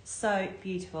is so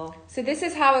beautiful. So this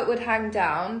is how it would hang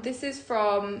down. This is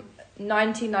from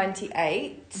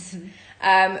 1998.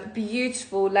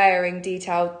 Beautiful layering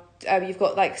detail. You've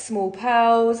got like small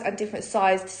pearls and different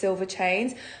sized silver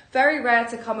chains. Very rare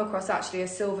to come across actually a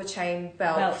silver chain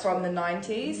belt from the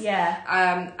 90s.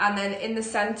 Yeah. And then in the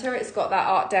centre, it's got that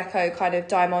Art Deco kind of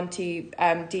diamante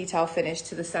detail finish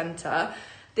to the centre.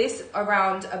 This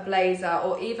around a blazer,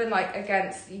 or even like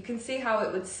against, you can see how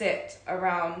it would sit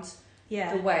around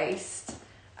the waist.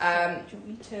 Do you want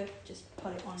me to just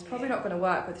put it on? It's probably not going to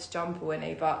work with this jumper,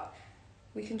 Winnie, but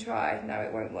we can try. No,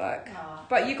 it won't work. Oh.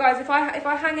 But you guys, if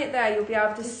I hang it there, you'll be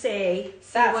able to see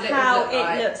that's what how it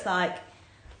it looks like.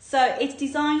 So it's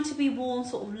designed to be worn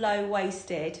sort of low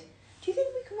waisted. Do you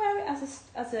think we can wear it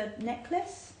as a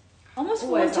necklace? Almost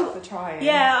always up for trying.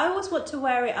 Yeah, I always want to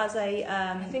wear it as a.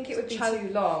 I think it would be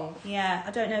too long. Yeah,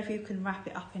 I don't know if you can wrap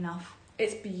it up enough.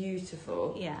 It's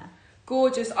beautiful. Yeah.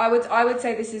 Gorgeous. I would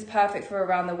say this is perfect for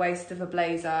around the waist of a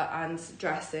blazer and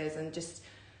dresses, and just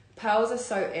pearls are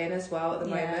so in as well at the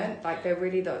moment. Like they're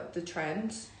really the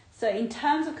trend. So in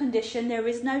terms of condition, there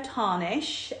is no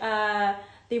tarnish.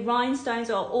 The rhinestones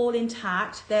are all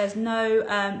intact. There's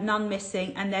none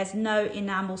missing, and there's no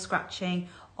enamel scratching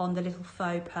on the little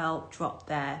faux pearl drop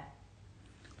there.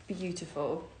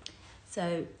 Beautiful.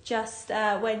 So just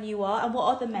when you are, and what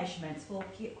are the measurements? We'll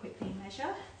quickly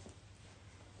measure.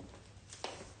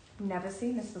 Never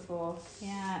seen this before.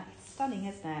 Yeah, it's stunning,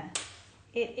 isn't it?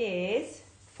 It is,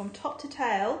 from top to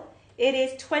tail, it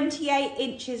is 28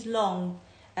 inches long,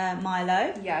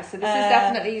 Milo. Yeah, so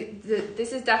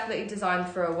this is definitely designed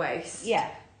for a waist.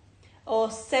 Yeah, or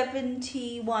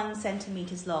 71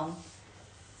 centimetres long.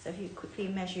 So if you quickly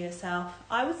measure yourself,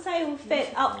 I would say it will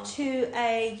fit up to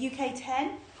a UK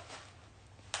 10.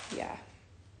 Yeah.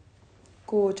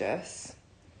 Gorgeous.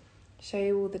 Show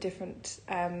you all the different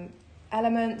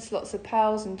elements, lots of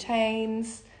pearls and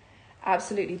chains.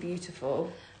 Absolutely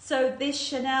beautiful. So this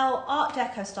Chanel Art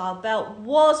Deco style belt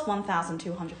was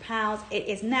 £1,200. It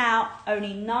is now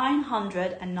only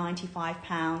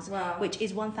 £995, which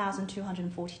is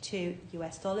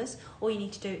 $1,242 All you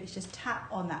need to do is just tap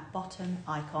on that bottom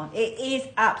icon. It is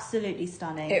absolutely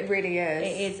stunning. It really is.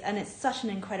 It is, and it's such an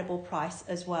incredible price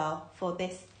as well for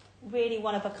this really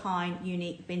one of a kind,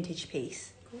 unique vintage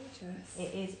piece. Gorgeous.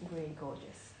 It is really gorgeous.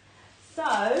 So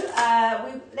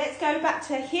let's go back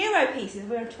to hero pieces.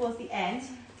 We're towards the end.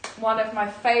 One of my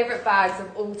favourite bags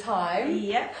of all time.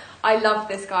 Yep. I love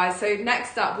this, guys. So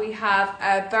next up we have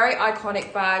a very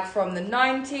iconic bag from the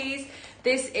 90s.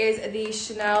 This is the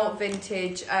Chanel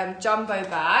Vintage Jumbo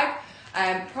bag.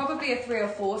 Probably a 3 or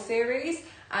 4 series.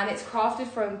 And it's crafted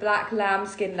from black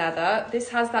lambskin leather. This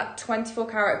has that 24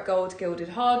 karat gold gilded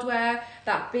hardware,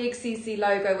 that big CC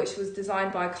logo, which was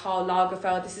designed by Karl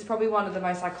Lagerfeld. This is probably one of the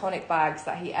most iconic bags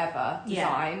that he ever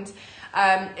designed.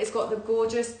 It's got the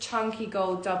gorgeous chunky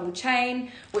gold double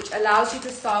chain, which allows you to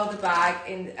style the bag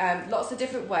in lots of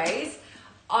different ways.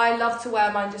 I love to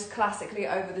wear mine just classically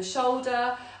over the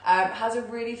shoulder. Has a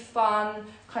really fun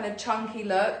kind of chunky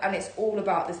look, and it's all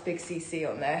about this big CC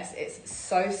on this. It's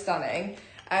so stunning.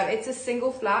 It's a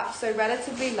single flap, so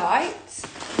relatively light.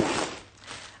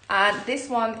 And this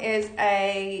one is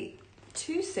a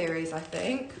 2 series, I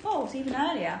think. Oh, it's even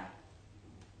earlier.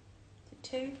 Is it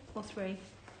 2 or 3?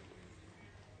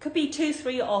 Could be 2,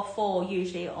 3 or 4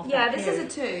 usually. This is a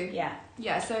 2. Yeah.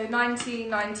 Yeah, so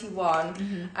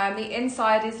 1991. The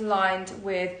inside is lined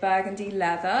with burgundy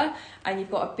leather, and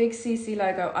you've got a big CC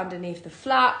logo underneath the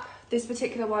flap. This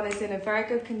particular one is in a very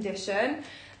good condition.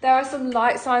 There are some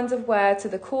light signs of wear to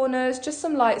the corners, just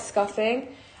some light scuffing.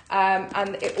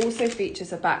 And it also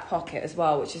features a back pocket as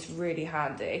well, which is really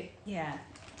handy. Yeah.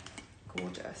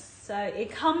 Gorgeous. So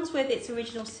it comes with its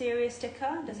original serial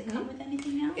sticker. Does it come with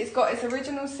anything else? It's got its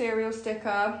original serial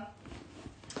sticker.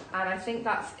 And I think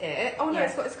that's it. Oh no,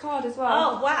 it's got its card as well.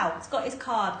 Oh wow, it's got its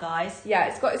card, guys. Yeah,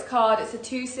 it's got its card. It's a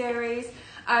 2 series.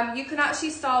 You can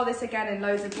actually style this again in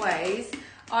loads of ways.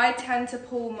 I tend to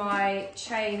pull my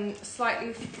chain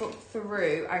slightly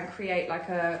through and create like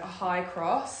a high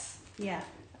cross. Yeah.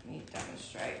 Let me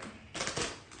demonstrate.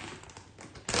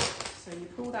 So you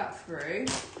pull that through.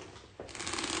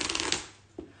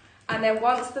 And then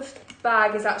once the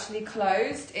bag is actually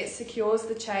closed, it secures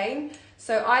the chain.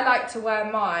 So I like to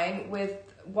wear mine with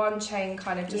one chain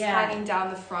kind of just hanging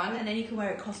down the front. And then you can wear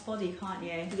it crossbody, can't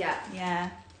you? Yeah. Yeah.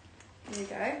 There you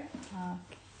go. Oh.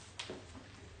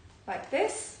 Like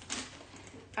this.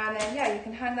 And then, yeah, you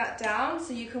can hang that down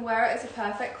so you can wear it as a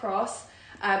perfect cross.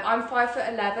 I'm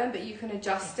 5'11", but you can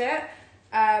adjust it.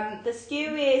 The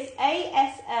SKU is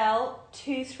ASL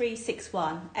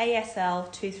 2361. ASL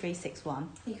 2361.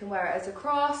 You can wear it as a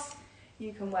cross.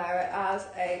 You can wear it as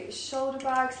a shoulder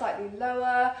bag, slightly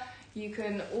lower. You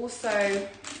can also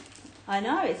I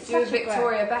know, it's do a such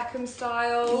Victoria Beckham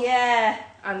style. Yeah.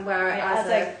 And wear it as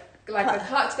a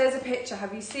clutch. There's a picture,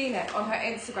 have you seen it on her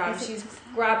Instagram? She's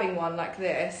grabbing one like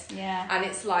this. Yeah. And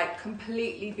it's like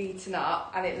completely beaten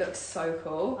up and it looks so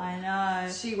cool. I know.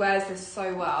 She wears this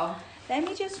so well. Let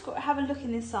me just have a look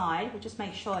in the side. We'll just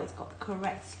make sure it's got the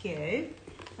correct SKU.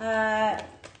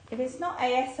 If it's not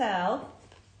ASL,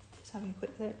 just having a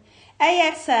quick look.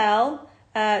 ASL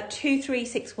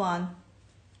 2361.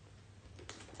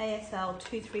 ASL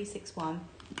 2361.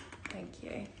 Thank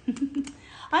you.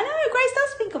 I know, Grace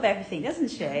does think of everything, doesn't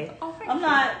she? Oh, thank I'm you.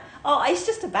 like, oh, it's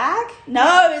just a bag?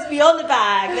 No, it's beyond the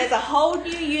bag. There's a whole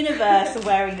new universe of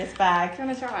wearing this bag. Do you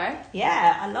want to try?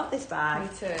 Yeah, I love this bag. Me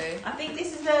too. I think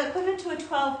this is the equivalent to a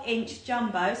 12-inch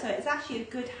jumbo, so it's actually a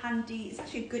good it's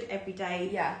actually a good everyday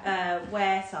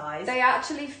wear size. They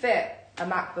actually fit a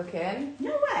MacBook in.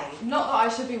 No way. Not that I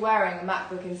should be wearing a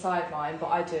MacBook inside mine, but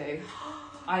I do.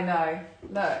 I know.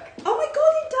 Look. Oh my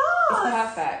god, it does.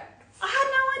 It's perfect. I had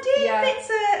no idea Yeah. if it's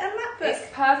a MacBook. It's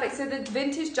perfect. So the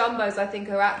vintage jumbos, I think,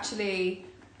 are actually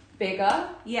bigger.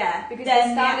 Yeah. Because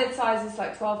the standard size is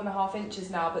like 12.5 inches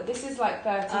now, but this is like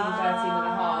 13 and a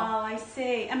half. Oh, I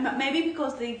see. And maybe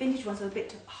because the vintage ones are a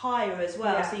bit higher as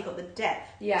well, Yeah. so you've got the depth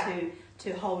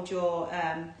to hold your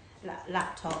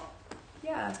laptop.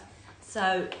 Yeah.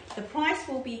 So the price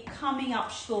will be coming up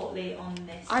shortly on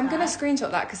this. I'm going to bag. screenshot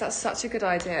that because that's such a good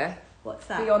idea. What's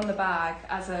that? Beyond the bag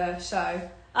as a show.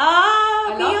 Oh, I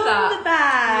love beyond that. the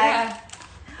bag. Yeah.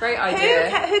 Great idea.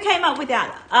 Who came up with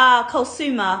that?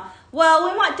 Colsuma.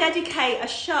 Well, we might dedicate a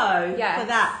show for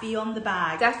that, beyond the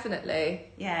bag.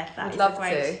 Definitely. Yeah, that Would is love a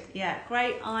great. Yeah,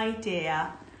 great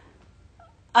idea.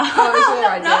 Oh, it was your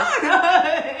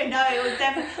idea. No, it was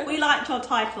definitely. We liked your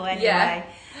title anyway. Yeah.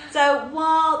 So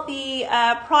while the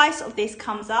price of this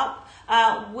comes up,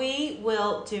 we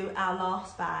will do our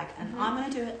last bag, and I'm going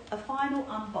to do a final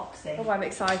unboxing. Oh, I'm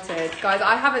excited. Guys,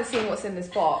 I haven't seen what's in this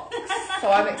box,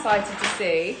 so I'm excited to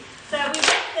see. So we've got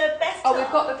the best. Oh, we've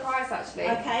got the price actually.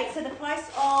 Okay, so the price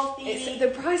of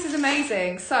The price is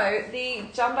amazing. So the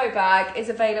jumbo bag is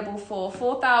available for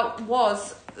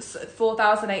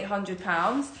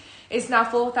 £4,800. It's now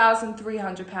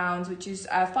 £4,300, which is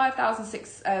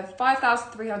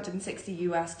 $5,360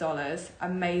 US.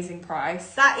 Amazing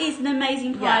price. That is an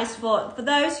amazing price for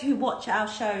those who watch our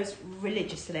shows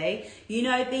religiously. You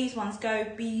know these ones go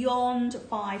beyond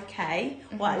 5k,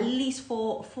 or at least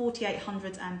for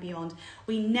 4,800 and beyond.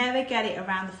 We never get it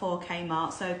around the 4k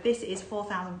mark. So this is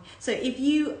 4,000. So if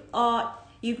you've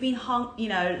been hung,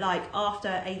 like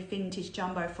after a vintage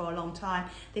jumbo for a long time,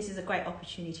 this is a great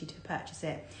opportunity to purchase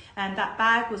it. And that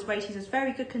bag was rated as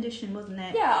very good condition, wasn't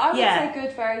it? Yeah, I would say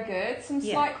good, very good. Some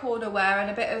slight corner wear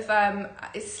and a bit of,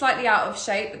 it's slightly out of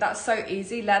shape, but that's so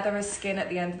easy. Leather is skin at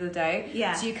the end of the day.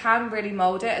 Yeah. So you can really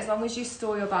mould it as long as you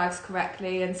store your bags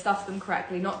correctly and stuff them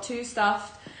correctly. Not too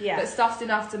stuffed, but stuffed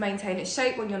enough to maintain its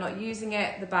shape. When you're not using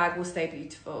it, the bag will stay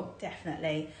beautiful.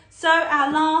 Definitely. So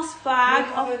our last bag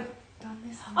Done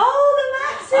this one. Oh, the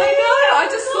Maxi! I know, I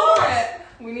just saw it.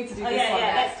 We need to do this one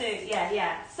let's next. do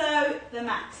So the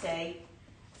Maxi.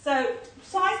 So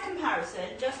size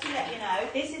comparison, just to let you know,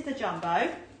 this is the jumbo.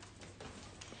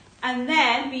 And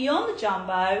then beyond the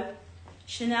jumbo,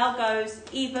 Chanel goes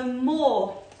even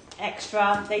more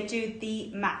extra. They do the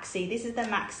Maxi. This is the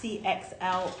Maxi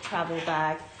XL travel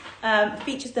bag.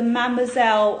 Features the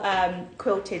Mademoiselle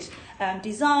quilted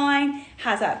design,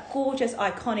 has a gorgeous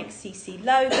iconic CC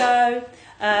logo.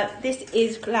 This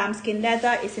is lambskin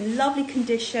leather. It's in lovely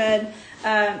condition,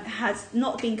 has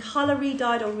not been colour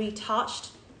re-dyed or retouched,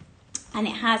 and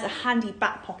it has a handy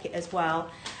back pocket as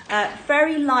well.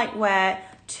 Very lightweight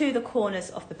to the corners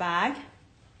of the bag.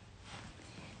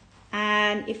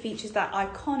 And it features that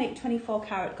iconic 24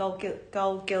 karat gold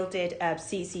gilded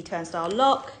CC turnstile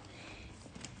lock.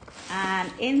 And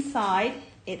inside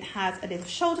it has a little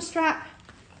shoulder strap.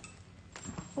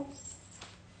 Oops.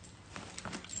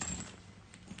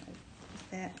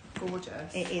 There.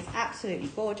 Gorgeous. It is absolutely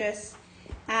gorgeous.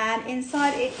 And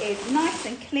inside it is nice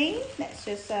and clean. Let's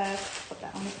just put that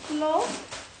that on the floor.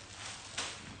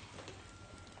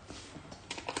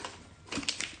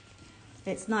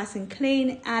 It's nice and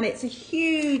clean, and it's a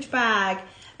huge bag.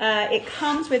 It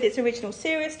comes with its original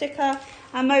serial sticker,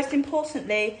 and most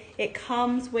importantly, it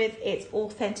comes with its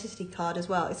authenticity card as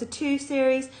well. It's a 2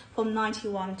 series from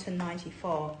 91 to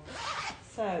 94.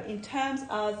 So in terms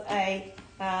of a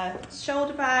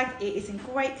shoulder bag, it is in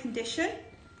great condition.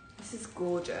 This is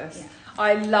gorgeous. Yeah.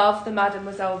 I love the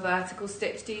Mademoiselle vertical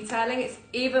stitch detailing. It's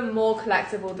even more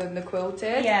collectible than the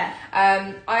quilted. Yeah.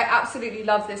 I absolutely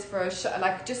love this for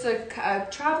just a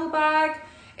travel bag.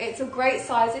 It's a great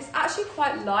size. It's actually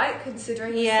quite light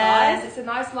considering the size. It's a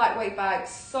nice lightweight bag.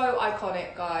 So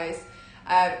iconic, guys.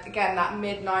 Again, that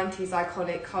mid-90s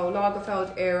iconic Karl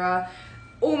Lagerfeld era.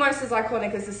 Almost as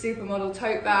iconic as the supermodel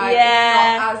tote bag.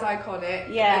 Yeah. It's not as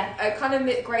iconic. Yeah. A kind of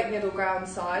great middle ground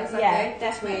size, I think.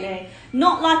 Definitely.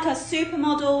 Not like a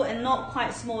supermodel and not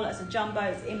quite small as a jumbo.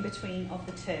 It's in between of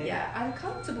the two. Yeah, and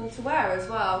comfortable to wear as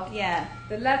well. Yeah.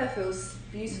 The leather feels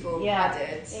beautiful and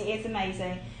padded. It is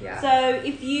amazing. Yeah. So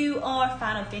if you are a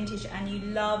fan of vintage and you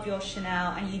love your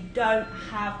Chanel and you don't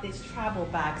have this travel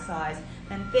bag size,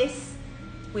 then this,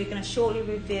 we're going to shortly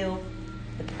reveal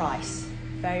the price.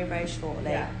 Very, very shortly.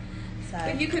 Yeah. So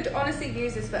But you could honestly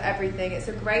use this for everything. It's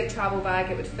a great travel bag.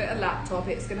 It would fit a laptop.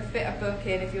 It's going to fit a book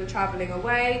in if you're travelling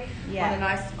away on a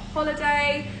nice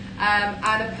holiday.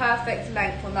 And a perfect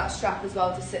length on that strap as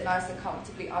well to sit nice and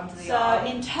comfortably under the arm.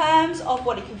 So in terms of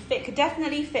what it can fit, could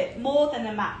definitely fit more than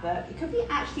a MacBook. It could be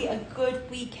actually a good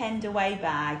weekend away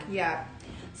bag. Yeah.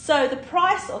 So the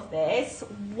price of this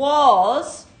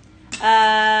was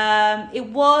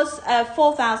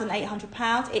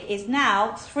 £4,800. It is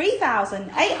now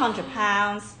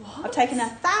 £3,800. I've taken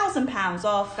 £1,000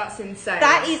 off. That's insane.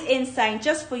 That is insane,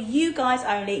 just for you guys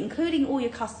only, including all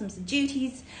your customs and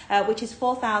duties, which is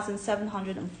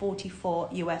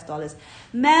 $4,744 US.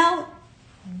 Mel,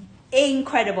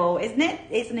 incredible, isn't it?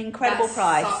 It's an incredible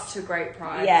price. Such a great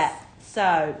price. Yeah.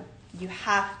 So you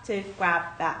have to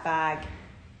grab that bag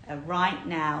right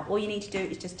now. All you need to do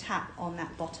is just tap on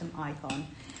that bottom icon.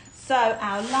 So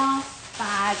our last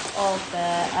bag of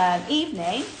the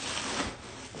evening,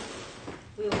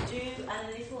 we'll do a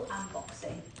little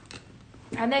unboxing.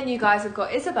 And then you guys have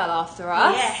got Isabel after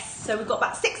us. Yes, so we've got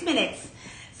about 6 minutes.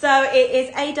 So it is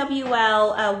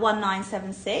AWL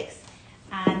 1976,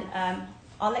 and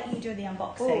I'll let you do the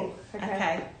unboxing. Ooh,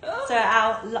 okay. So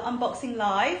our unboxing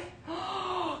live.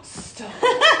 Stop.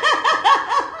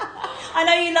 I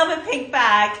know you love a pink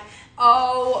bag.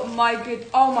 Oh my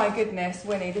goodness,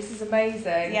 Winnie, this is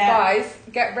amazing. Yeah. Guys,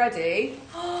 get ready.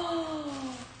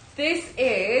 This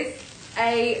is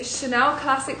a Chanel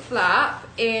classic flap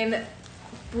in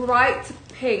bright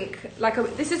pink.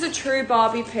 This is a true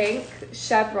Barbie pink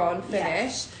chevron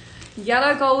finish.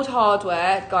 Yellow gold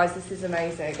hardware. Guys, this is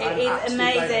amazing. It is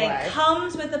amazing.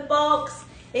 Comes with the box.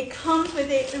 It comes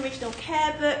with its original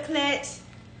care booklet.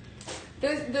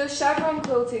 The chevron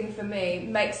quilting for me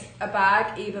makes a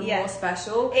bag even more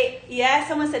special.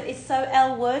 Someone said it's so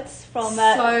Elle Woods from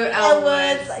Elle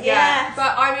Woods. Yeah.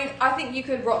 But I mean, I think you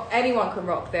could anyone can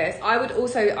rock this.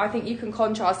 I think you can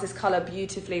contrast this colour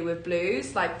beautifully with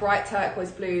blues, like bright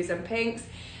turquoise blues and pinks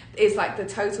is like the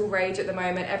total rage at the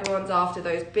moment. Everyone's after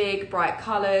those big bright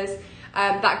colours.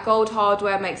 That gold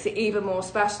hardware makes it even more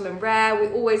special and rare. We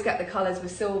always get the colours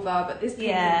with silver, but this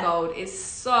pink and gold is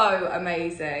so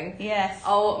amazing. Yes.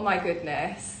 Oh my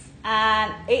goodness.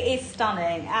 And it is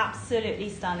stunning, absolutely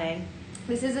stunning.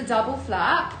 This is a double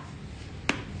flap.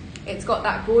 It's got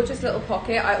that gorgeous little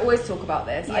pocket. I always talk about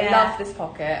this. I love this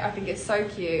pocket. I think it's so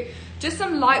cute. Just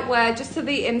some light wear just to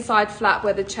the inside flap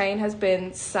where the chain has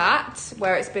been sat,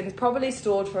 where it's been probably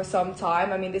stored for some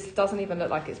time. I mean, this doesn't even look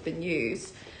like it's been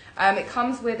used. It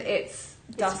comes with its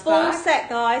dust bag. Full set,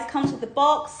 guys. Comes with the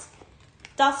box,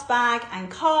 dust bag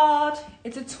and card.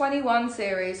 It's a 21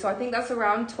 series, so I think that's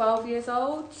around 12 years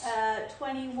old.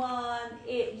 21,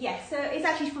 yes. So it's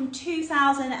actually from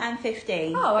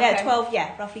 2015. Oh, okay. Yeah, 12,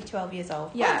 roughly 12 years old.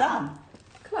 Yeah. Well done.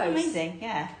 Close. Amazing,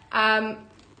 yeah.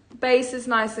 Base is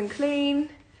nice and clean.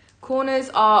 Corners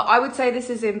are, I would say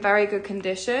this is in very good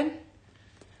condition.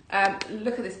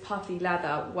 Look at this puffy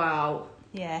leather. Wow.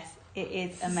 Yes. It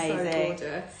is amazing. So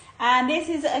gorgeous. And this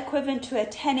is equivalent to a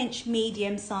 10-inch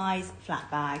medium-size flat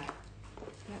bag.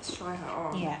 Let's try her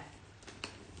on. Yeah.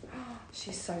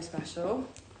 She's so special.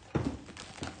 Here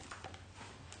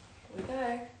we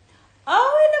go.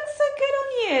 Oh, it looks so good on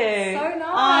you. So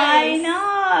nice. I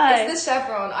know. It's the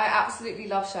chevron. I absolutely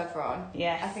love chevron.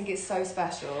 Yes. I think it's so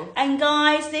special. And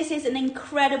guys, this is an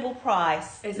incredible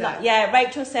price. Is it? Yeah,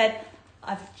 Rachel said,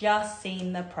 I've just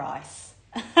seen the price.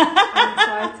 I'm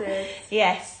excited.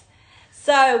 Yes.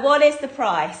 So what is the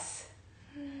price?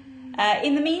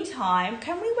 In the meantime,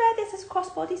 can we wear this as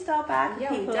crossbody style bag?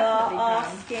 Yeah, we People definitely are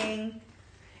can. asking.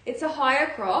 It's a higher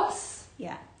cross.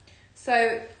 Yeah.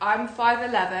 So I'm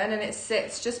 5'11" and it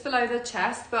sits just below the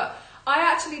chest, but I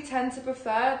actually tend to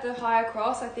prefer the higher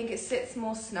cross. I think it sits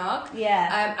more snug.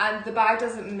 Yeah. And the bag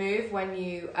doesn't move when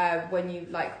you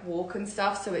like walk and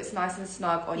stuff, so it's nice and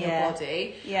snug on your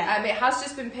body. Yeah. It has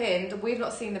just been pinned. We've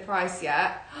not seen the price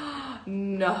yet.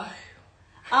 No.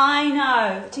 I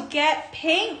know. To get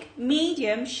pink,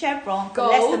 medium, chevron for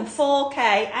Gold. less than 4K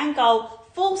and gold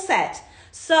full set.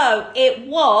 So it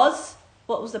was,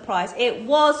 what was the price? It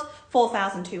was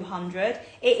 4,200.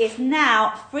 It is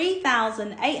now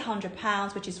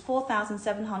 £3,800, which is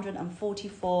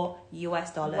 4,744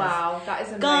 US dollars. Wow, that is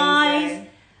amazing. Guys,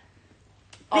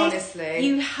 honestly,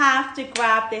 you have to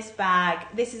grab this bag.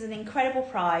 This is an incredible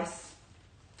price.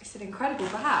 it's an incredible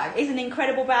bag. It's an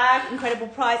incredible bag, incredible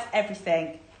price,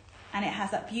 everything. And it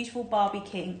has that beautiful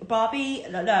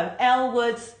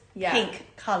Elwood's pink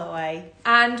colourway.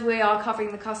 And we are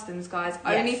covering the customs, guys,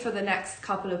 only Yes. for the next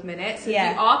couple of minutes. So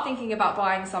Yeah. if you are thinking about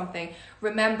buying something,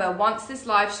 remember, once this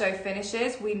live show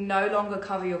finishes, we no longer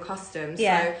cover your customs.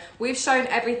 Yeah. So we've shown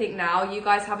everything now. You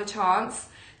guys have a chance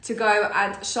to go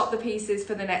and shop the pieces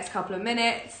for the next couple of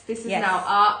minutes. This is Yes. now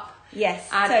up. Yes.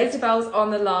 And So Isabel's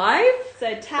on the live.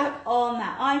 So tap on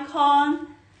that icon.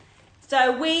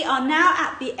 So we are now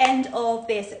at the end of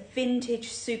this vintage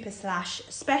super slash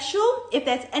special. If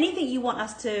there's anything you want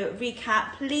us to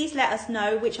recap, please let us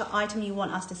know which item you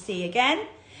want us to see again.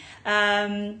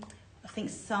 I think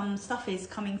some stuff is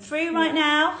coming through right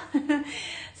now.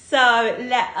 So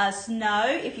let us know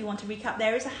if you want to recap.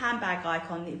 There is a handbag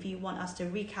icon if you want us to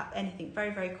recap anything very,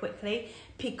 very quickly,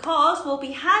 because we'll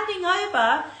be handing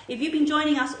over, if you've been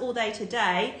joining us all day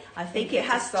today, I think it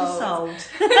has to sold.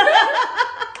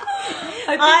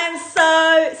 I am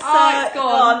so it's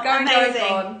gone. Go, amazing.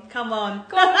 gone. Come on.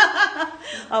 Go on.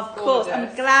 Of course, I'm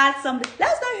Gorgeous. glad somebody,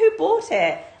 let us know who bought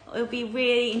it. It'll be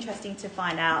really interesting to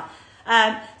find out.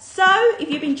 So if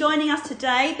you've been joining us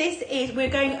today, we're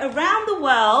going around the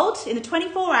world in the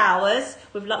 24 hours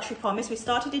with Luxury Promise. We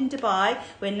started in Dubai,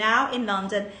 we're now in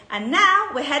London, and now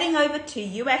we're heading over to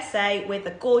USA with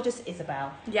the gorgeous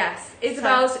Isabel. Yes,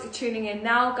 Isabel's tuning in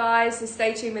now, guys, so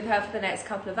stay tuned with her for the next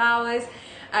couple of hours.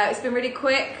 It's been really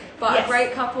quick, but Yes. a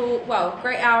great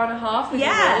great hour and a half with you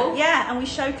all. Yeah, and we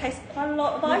showcased quite a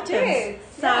lot of items. did,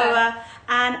 So, yeah.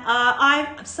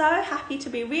 I'm so happy to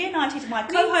be reunited with my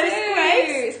co-host too.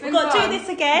 Grace. It's been We've got to fun. do this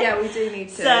again. Yeah, we do need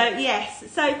to. So yes,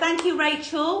 so thank you,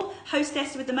 Rachel,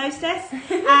 hostess with the mostess,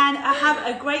 and have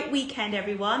a great weekend,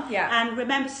 everyone. Yeah. And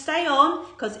remember, stay on,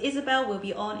 because Isabel will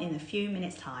be on in a few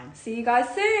minutes' time. See you guys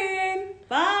soon.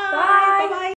 Bye. Bye. Bye.